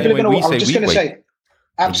 But people are going to, I'm just going to say,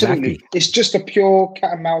 absolutely. Exactly. It's just a pure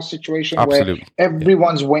cat and mouse situation where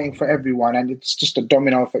everyone's waiting for everyone, and it's just a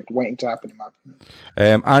domino effect waiting to happen.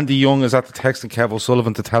 Andy Young is at the text and Kev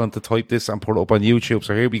O'Sullivan to tell him to type this and put it up on YouTube.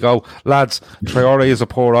 So here we go. Lads, Traore is a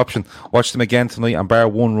poor option. Watched him again tonight, and bar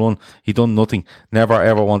one run, he done nothing. Never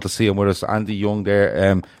ever want to see him with us. Andy Young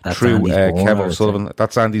there, through Kev O'Sullivan.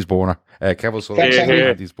 That's Andy's Borner. Kev O'Sullivan,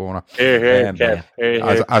 Andy's Borner.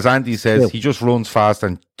 As Andy says, he just runs fast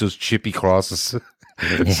and does chippy crosses.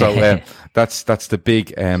 So that's the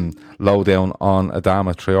big lowdown on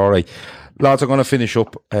Adama Traore. Lads, I'm going to finish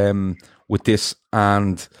up with this,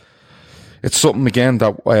 and It's something again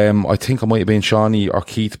that I think I might have been Shawnee or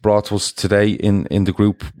Keith brought to us today in the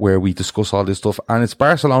group where we discuss all this stuff, and it's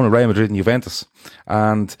Barcelona, Real Madrid and Juventus.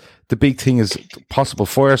 And the big thing is possible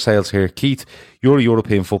fire sales here. Keith, you're a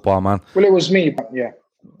European football man. Well, it was me, but yeah.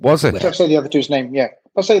 Was it? I'll say the other two's name, yeah.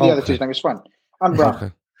 I'll say the other two's name, it's fun. I'm Brown.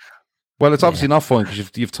 Okay. Well, it's obviously not fun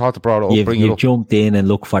because you've thought to brought it up, bring it You've up. jumped in and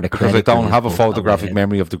looked for the credit. Because I don't have a photographic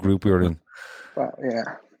memory of the group we were in. But, yeah.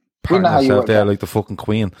 Patting yourself there like the fucking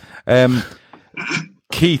queen.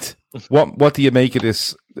 Keith, what do you make of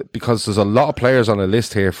this? Because there's a lot of players on the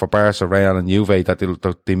list here for Barca, Real and Juve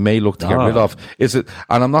that they may look to get rid of. Is it?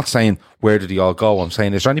 And I'm not saying where did they all go. I'm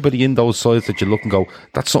saying is there anybody in those sides that you look and go,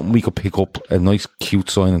 that's something we could pick up, a nice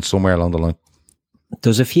cute signing somewhere along the line?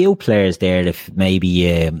 There's a few players there that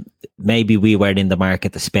maybe we were in the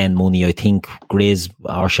market to spend money. I think Grizz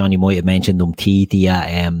or Sean, you might have mentioned them.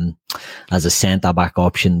 Titia as a centre back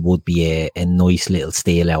option would be a nice little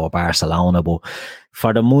steal out of Barcelona. But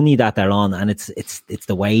for the money that they're on, and it's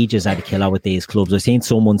the wages that kill out with these clubs. I've seen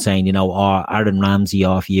someone saying, Aaron Ramsey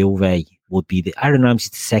off Juve would be Aaron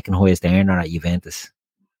Ramsey's the second highest earner at Juventus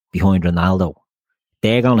behind Ronaldo.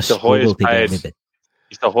 They're going to struggle to get rid of it.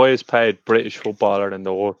 He's the highest paid British footballer in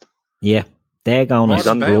the world. Yeah, they're going to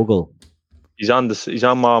struggle. He's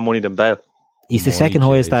on more money than Bale. He's the second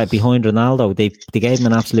highest behind Ronaldo. They gave him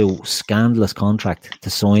an absolute scandalous contract to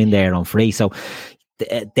sign there on free. So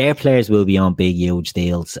their players will be on big, huge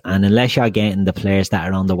deals. And unless you're getting the players that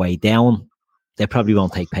are on the way down, they probably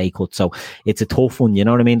won't take pay cuts. So it's a tough one, you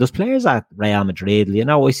know what I mean? There's players at Real Madrid,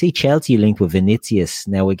 I see Chelsea linked with Vinicius.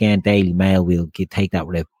 Now, again, Daily Mail will take that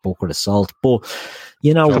with a bucket of salt. But,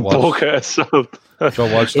 bucket of salt.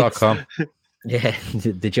 JoeWalsh.com. Yeah,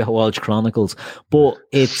 the Joe Walsh Chronicles. But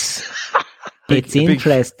it's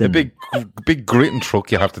interesting. The big gritting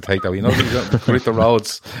truck you have to take, though. You grit the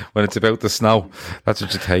roads when it's about the snow. That's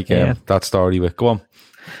what you take that story with. Go on.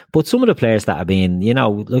 But some of the players that have been,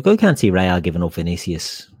 I can't see Real giving up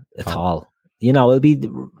Vinicius at all. It'll be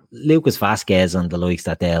Lucas Vasquez and the likes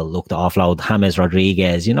that they'll look to offload. James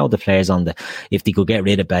Rodriguez, the players if they could get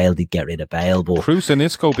rid of Bale, they'd get rid of Bale. But Cruz and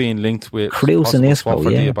Isco being linked with Cruz and Isco,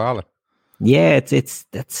 Dybala. Yeah,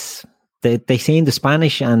 they seem the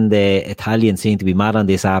Spanish and the Italian seem to be mad on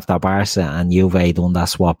this after Barca and Juve done that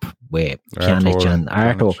swap with Pjanic and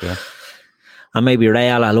Arthur. Yeah. And maybe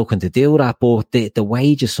Real are looking to do that, but the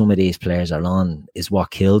wages some of these players are on is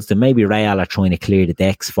what kills them. Maybe Real are trying to clear the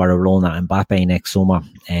decks for a run at Mbappe next summer.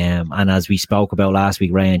 And as we spoke about last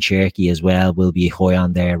week, Ryan Cherky as well will be high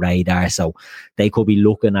on their radar. So they could be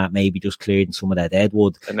looking at maybe just clearing some of that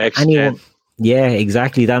deadwood. The next gen. Yeah,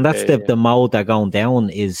 exactly. And that's the mode they're going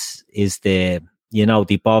down is the...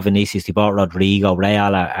 they bought Vinicius, they bought Rodrigo.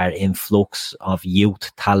 Real are in flux of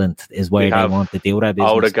youth talent is where they want to do that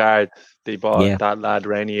business. Odegaard, they bought that lad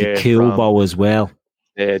Renier. Kubo as well.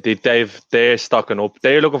 Yeah, they're stocking up.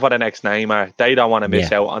 They're looking for the next Neymar. They don't want to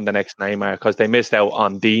miss out on the next Neymar because they missed out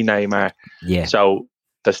on the Neymar. Yeah. So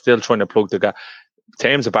they're still trying to plug the gap.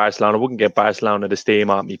 Teams of Barcelona wouldn't get Barcelona the steam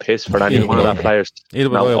out me piss for any one of their players. I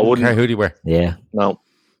wouldn't care who they were. Yeah. No.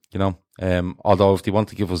 Although if they want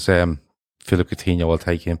to give us Philip Coutinho, I'll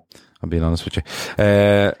take him. I'm being honest with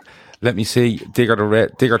you. Let me see.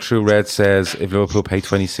 Digger True Red says if Liverpool pay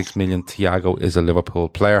 26 million, Thiago is a Liverpool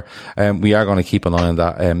player. We are going to keep an eye on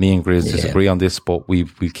that. Me and Grizz disagree on this, but we'll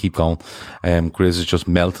keep going. Grizz is just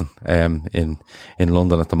melting in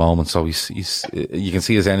London at the moment, so he's you can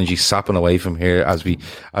see his energy sapping away from here as we.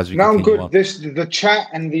 No, I'm good. The chat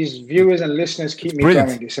and these viewers and listeners keep me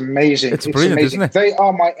going. It's amazing. It's brilliant, amazing. Isn't it? They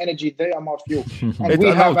are my energy. They are my fuel. And we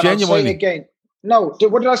have. And I'll say it again. No,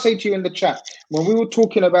 what did I say to you in the chat when we were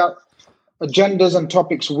talking about agendas and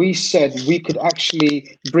topics? We said we could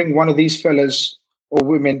actually bring one of these fellas or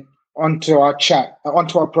women onto our chat,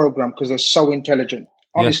 onto our program because they're so intelligent.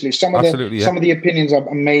 Honestly, some of the opinions are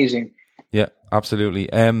amazing. Yeah, absolutely.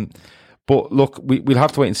 But look, we'll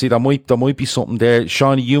have to wait and see. There might be something there.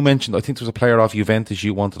 Shawnee, you mentioned, I think there was a player off Juventus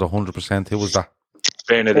you wanted 100%. Who was that?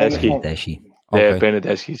 Bernardeschi. Okay. Yeah,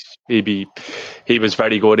 Bernardeschi. He was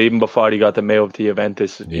very good even before he got the move to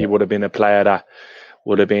Juventus. Yeah. He would have been a player that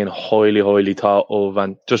would have been highly, highly thought of,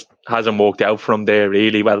 and just hasn't worked out from there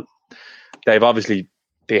really. Well, they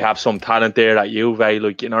have some talent there at Juve,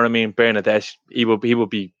 like, you know what I mean. Bernardeschi, he would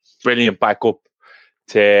be brilliant backup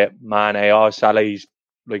to Mane or Salah. He's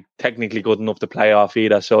like technically good enough to play off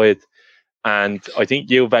either side, and I think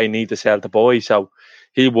Juve need to sell the boy, so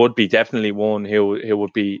he would be definitely one who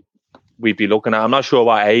would be we'd be looking at. I'm not sure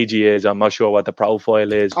what age he is. I'm not sure what the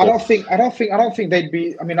profile is. I don't think they'd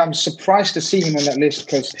be. I mean, I'm surprised to see him on that list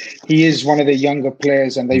because he is one of the younger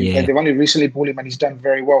players, and they've only recently bought him, and he's done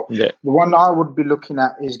very well. Yeah. The one I would be looking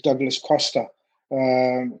at is Douglas Costa.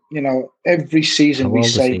 Every season we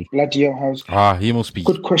say, bloody hell, he must be.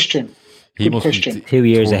 Good question. He must be 2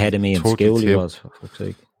 years ahead of me in school. He was. For fuck's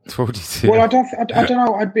sake. 42. Well, I don't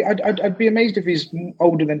know. I'd be amazed if he's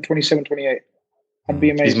older than 27, 28. I'd be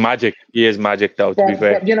amazed. He's magic. He is magic, though. To be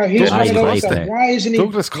fair, but, he's one of those. Why isn't he?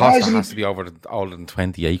 Douglas Costa has to be older than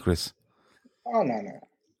 28, Chris. Oh no.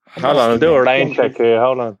 Hold on, I'll do a rain check here.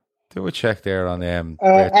 Hold on. Do a check there on and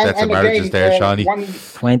marriages again, there, Shawnee.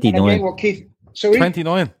 29. Keith, so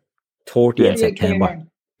 29. 30 in September.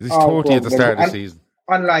 He's 30 at the start of the season.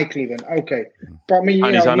 Unlikely then. Okay, but I mean,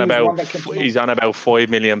 he's on about £5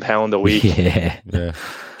 million a week. Yeah.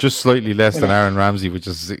 Just slightly less than Aaron Ramsey, which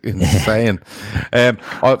is insane.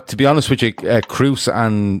 To be honest with you, Kroos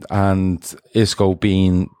and Isco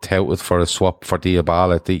being touted for a swap for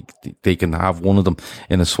Dybala, they can have one of them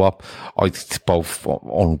in a swap. Both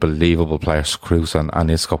unbelievable players, Kroos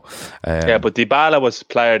and Isco. But Dybala was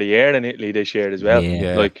Player of the Year in Italy this year as well,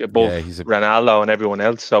 like above Ronaldo and everyone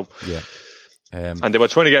else. So and they were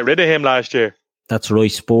trying to get rid of him last year. That's right.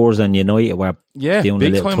 Spurs and United were doing a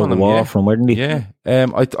little tug of war from, weren't they? Yeah.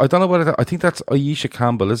 I don't know what I think that's Aisha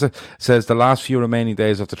Campbell, is it? Says the last few remaining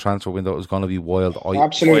days of the transfer window is going to be wild. I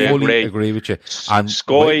absolutely fully agree with you. And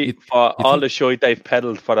Sky, all the shit they've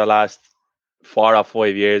peddled for the last 4 or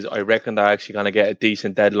 5 years, I reckon they're actually going to get a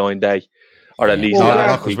decent deadline day, or at least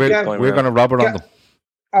we're going to rubber on them.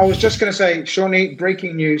 I was just going to say, Shawnee,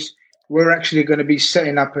 breaking news. We're actually going to be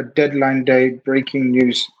setting up a deadline day breaking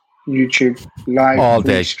news YouTube live all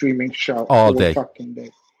day streaming show all day. Fucking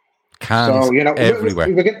day. Cans so everywhere.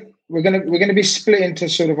 We're gonna be split into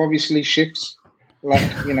sort of obviously shifts. Like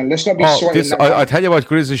let's not be sweating. I tell you what,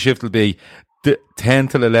 Grizz's shift will be 10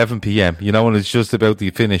 till 11 p.m. When it's just about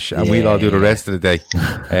to finish, and we'll all do the rest of the day.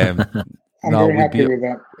 I'm very happy with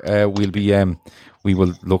that.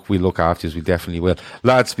 We'll look after you. We definitely will.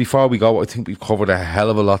 Lads, before we go, I think we've covered a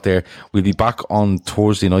hell of a lot there. We'll be back on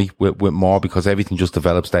Thursday night with more, because everything just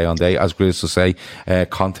develops day on day. As Grizz will say,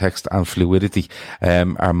 context and fluidity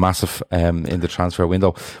are massive in the transfer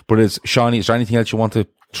window. But Shawnee, is there anything else you want to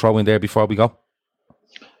throw in there before we go?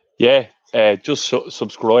 Yeah. Just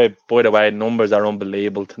subscribe. By the way, numbers are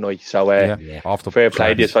unbelievable tonight. So fair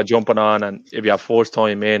play to you for jumping on. And if you're first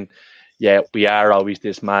time in, we are always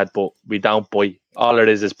this mad, but we don't bite. All it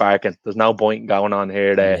is barking. There's no biting going on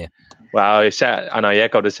here. Well, I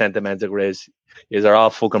echo the sentiments of Grizz. Yous are all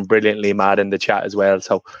fucking brilliantly mad in the chat as well.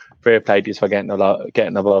 So fair play to you for getting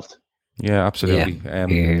involved. Yeah, absolutely.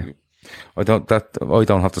 I don't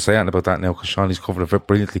have to say anything about that now, because Shawnee's covered it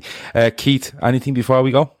brilliantly. Keith, anything before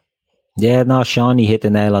we go? Yeah, no, Shawnee hit the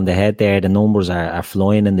nail on the head there. The numbers are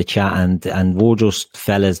flying in the chat, and we're just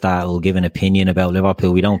fellas that will give an opinion about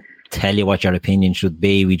Liverpool. We don't tell you what your opinion should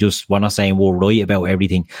be. We're not saying we're right about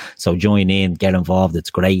everything. So join in, get involved. It's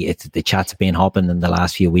great. The chat's been hopping in the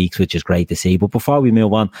last few weeks, which is great to see. But before we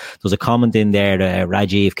move on, there's a comment in there that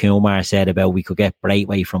Rajiv Kumar said about we could get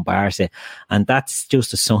Braithwaite from Barca, and that's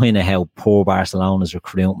just a sign of how poor Barcelona's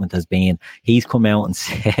recruitment has been. He's come out and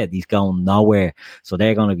said he's going nowhere, so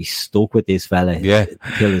they're going to be stuck with this fella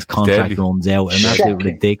until his contract runs out. And that's a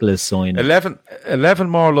ridiculous sign. 11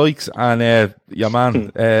 more likes, and your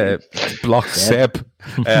man block Seb.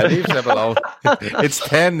 Leave Seb alone. It's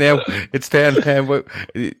 10 now. It's 10.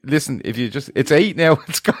 Listen, it's 8 now.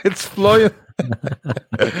 It's flying.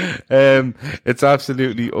 It's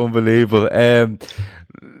absolutely unbelievable.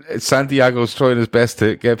 Santiago's trying his best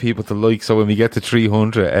to get people to like, so when we get to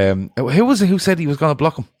 300, who was it who said he was going to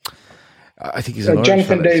block him? I think he's an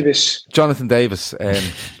Jonathan Davis. Jonathan Davis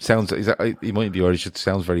sounds. He might be Irish. It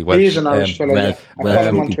sounds very Welsh. He is an Irish fellow. I follow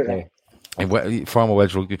him on Twitter. Former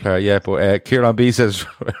Welsh rugby player, but Kieran B says,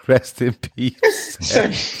 rest in peace.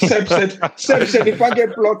 Seb said, if I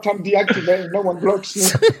get blocked, I'm deactivating. No one blocks me.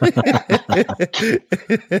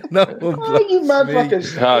 No one blocks you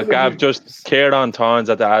motherfuckers. Gav, just Kieran Torrens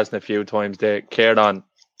had to ask a few times there. Kieran,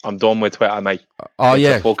 I'm done with Twitter, mate.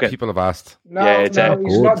 People have asked. No, he's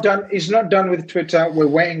not done. He's not done with Twitter. We're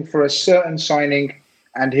waiting for a certain signing,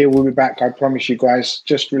 and he will be back. I promise you guys.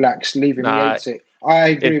 Just relax. Leave him. He hates it. I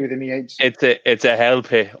agree with him. He hates it. It's a help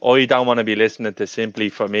hit. I don't want to be listening to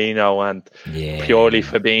simply Firmino and purely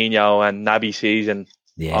Fabinho and Naby season.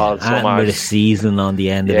 Yeah, and with a season on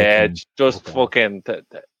the end of it. Just fucking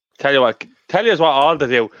tell you what all to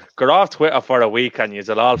do. Go off Twitter for a week and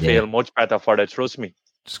you'll all feel much better for it. Trust me.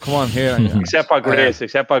 Just come on here. Except for Grace,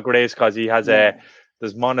 because he has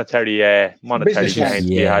there's monetary Business gain to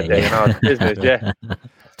be had there. You know, it's business, yeah.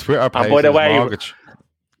 Twitter pays And by the his way, mortgage.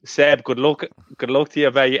 Seb, good luck to you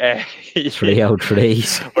about 3 out 3.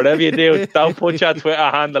 whatever you do. Don't put your Twitter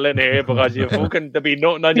handle in here because there'll be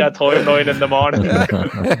nothing on your timeline in the morning.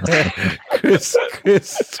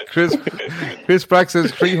 Chris Brack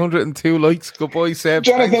says 302 likes. Good boy, Seb.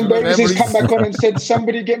 Jonathan Davis has come back on and said,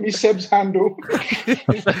 "Somebody get me Seb's handle."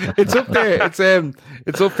 It's up there.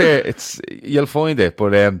 It's up there. You'll find it,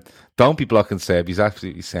 but don't be blocking Seb. He's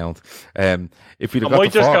absolutely sound. If you'd have I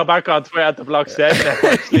might just go back on Twitter to block Seb now.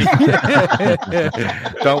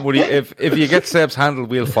 Don't worry. If you get Seb's handle,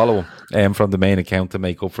 we'll follow him from the main account to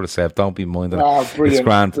make up for the Seb. Don't be minding it. It's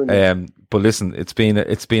grand. But listen, it's been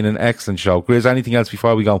an excellent show. Grizz, anything else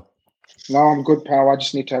before we go? No, I'm good, pal. I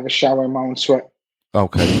just need to have a shower in my own sweat.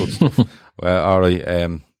 Okay, good stuff. Well, all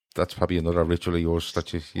right. That's probably another ritual of yours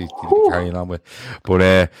that you're carrying on with.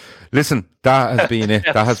 But listen, that has been it.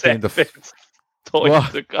 That has been the time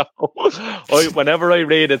to go. Whenever I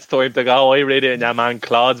read it's time to go, I read it in your man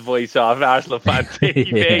Claude's voice off Arsenal Fan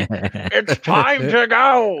TV. It's time to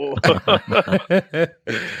go.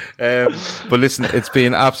 But listen, it's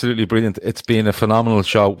been absolutely brilliant. It's been a phenomenal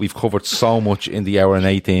show. We've covered so much in the hour and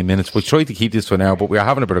 18 minutes. We tried to keep this to an hour, but we're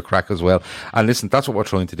having a bit of crack as well. And listen, that's what we're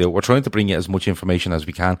trying to do. We're trying to bring you as much information as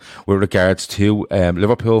we can with regards to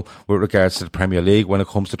Liverpool, with regards to the Premier League when it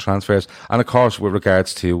comes to transfers, and of course with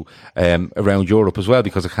regards to around Europe as well,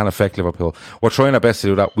 because it can affect Liverpool. We're trying our best to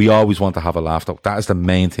do that. We always want to have a laugh though. That is the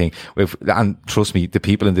main thing. And trust me, the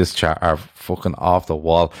people in this chat are fucking off the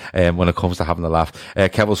wall when it comes to having a laugh.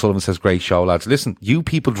 Kevin Sullivan says, great show, lads. Listen, you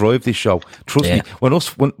people drive this show. Trust me, when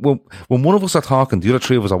one of us are talking, the other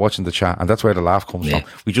three of us are watching the chat, and that's where the laugh comes from.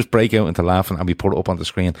 We just break out into laughing and we put it up on the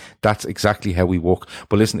screen. That's exactly how we work.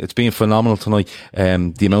 But listen, it's been phenomenal tonight.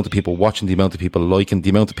 The amount of people watching, the amount of people liking, the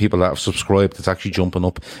amount of people that have subscribed, it's actually jumping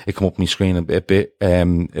up. It come up on my screen a bit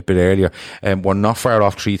earlier. We're not far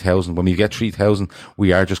off 3,000. When we get 3,000,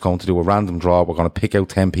 we are just going to do a random draw. We're going to pick out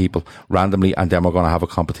 10 people randomly, and then we're going to have a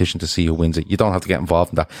competition to see who wins it. You don't have to get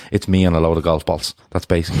involved in that. It's me and a load of golf balls. That's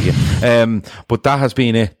basically it. But that has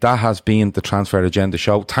been it. That has been the Transfer Agenda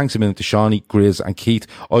show. Thanks a million to Shawnee, Grizz and Keith.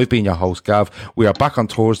 I've been your host, Gav. We are back on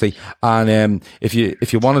Thursday, and if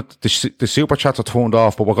you wanted, the super chats are turned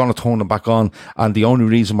off, but we're going to turn them back on, and the only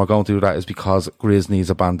reason we're going to do that is because Grizz needs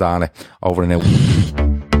a bandana. Over and out.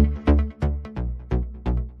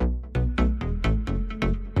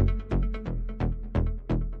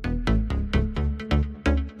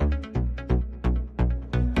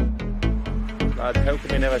 God, how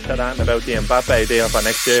come we never said anything about the Mbappe deal for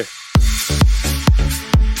next year?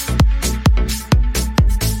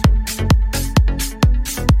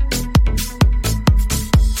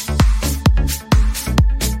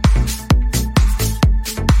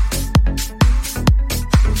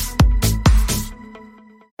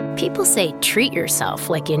 People say treat yourself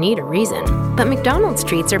like you need a reason, but McDonald's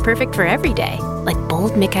treats are perfect for every day. Like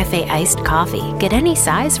bold McCafe iced coffee. Get any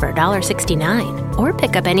size for $1.69. Or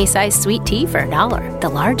pick up any size sweet tea for $1. The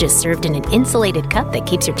largest served in an insulated cup that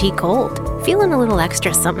keeps your tea cold. Feeling a little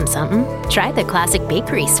extra something something? Try the classic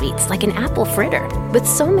bakery sweets like an apple fritter. With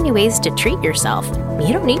so many ways to treat yourself,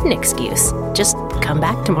 you don't need an excuse. Just come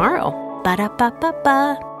back tomorrow.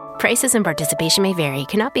 Ba-da-ba-ba-ba. Prices and participation may vary.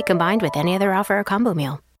 Cannot be combined with any other offer or combo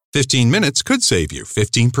meal. 15 minutes could save you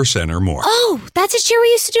 15% or more. Oh, that's a cheer we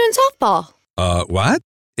used to do in softball. What?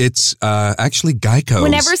 It's actually Geico.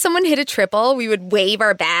 Whenever someone hit a triple, we would wave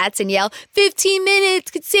our bats and yell, 15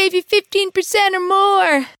 minutes could save you 15% or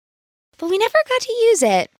more. But we never got to use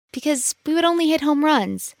it because we would only hit home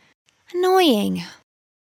runs. Annoying.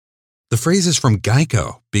 The phrase is from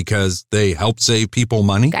Geico because they help save people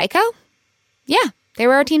money. Geico? Yeah, they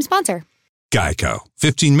were our team sponsor. Geico.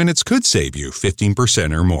 15 minutes could save you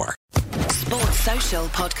 15% or more. Sports Social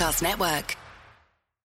Podcast Network.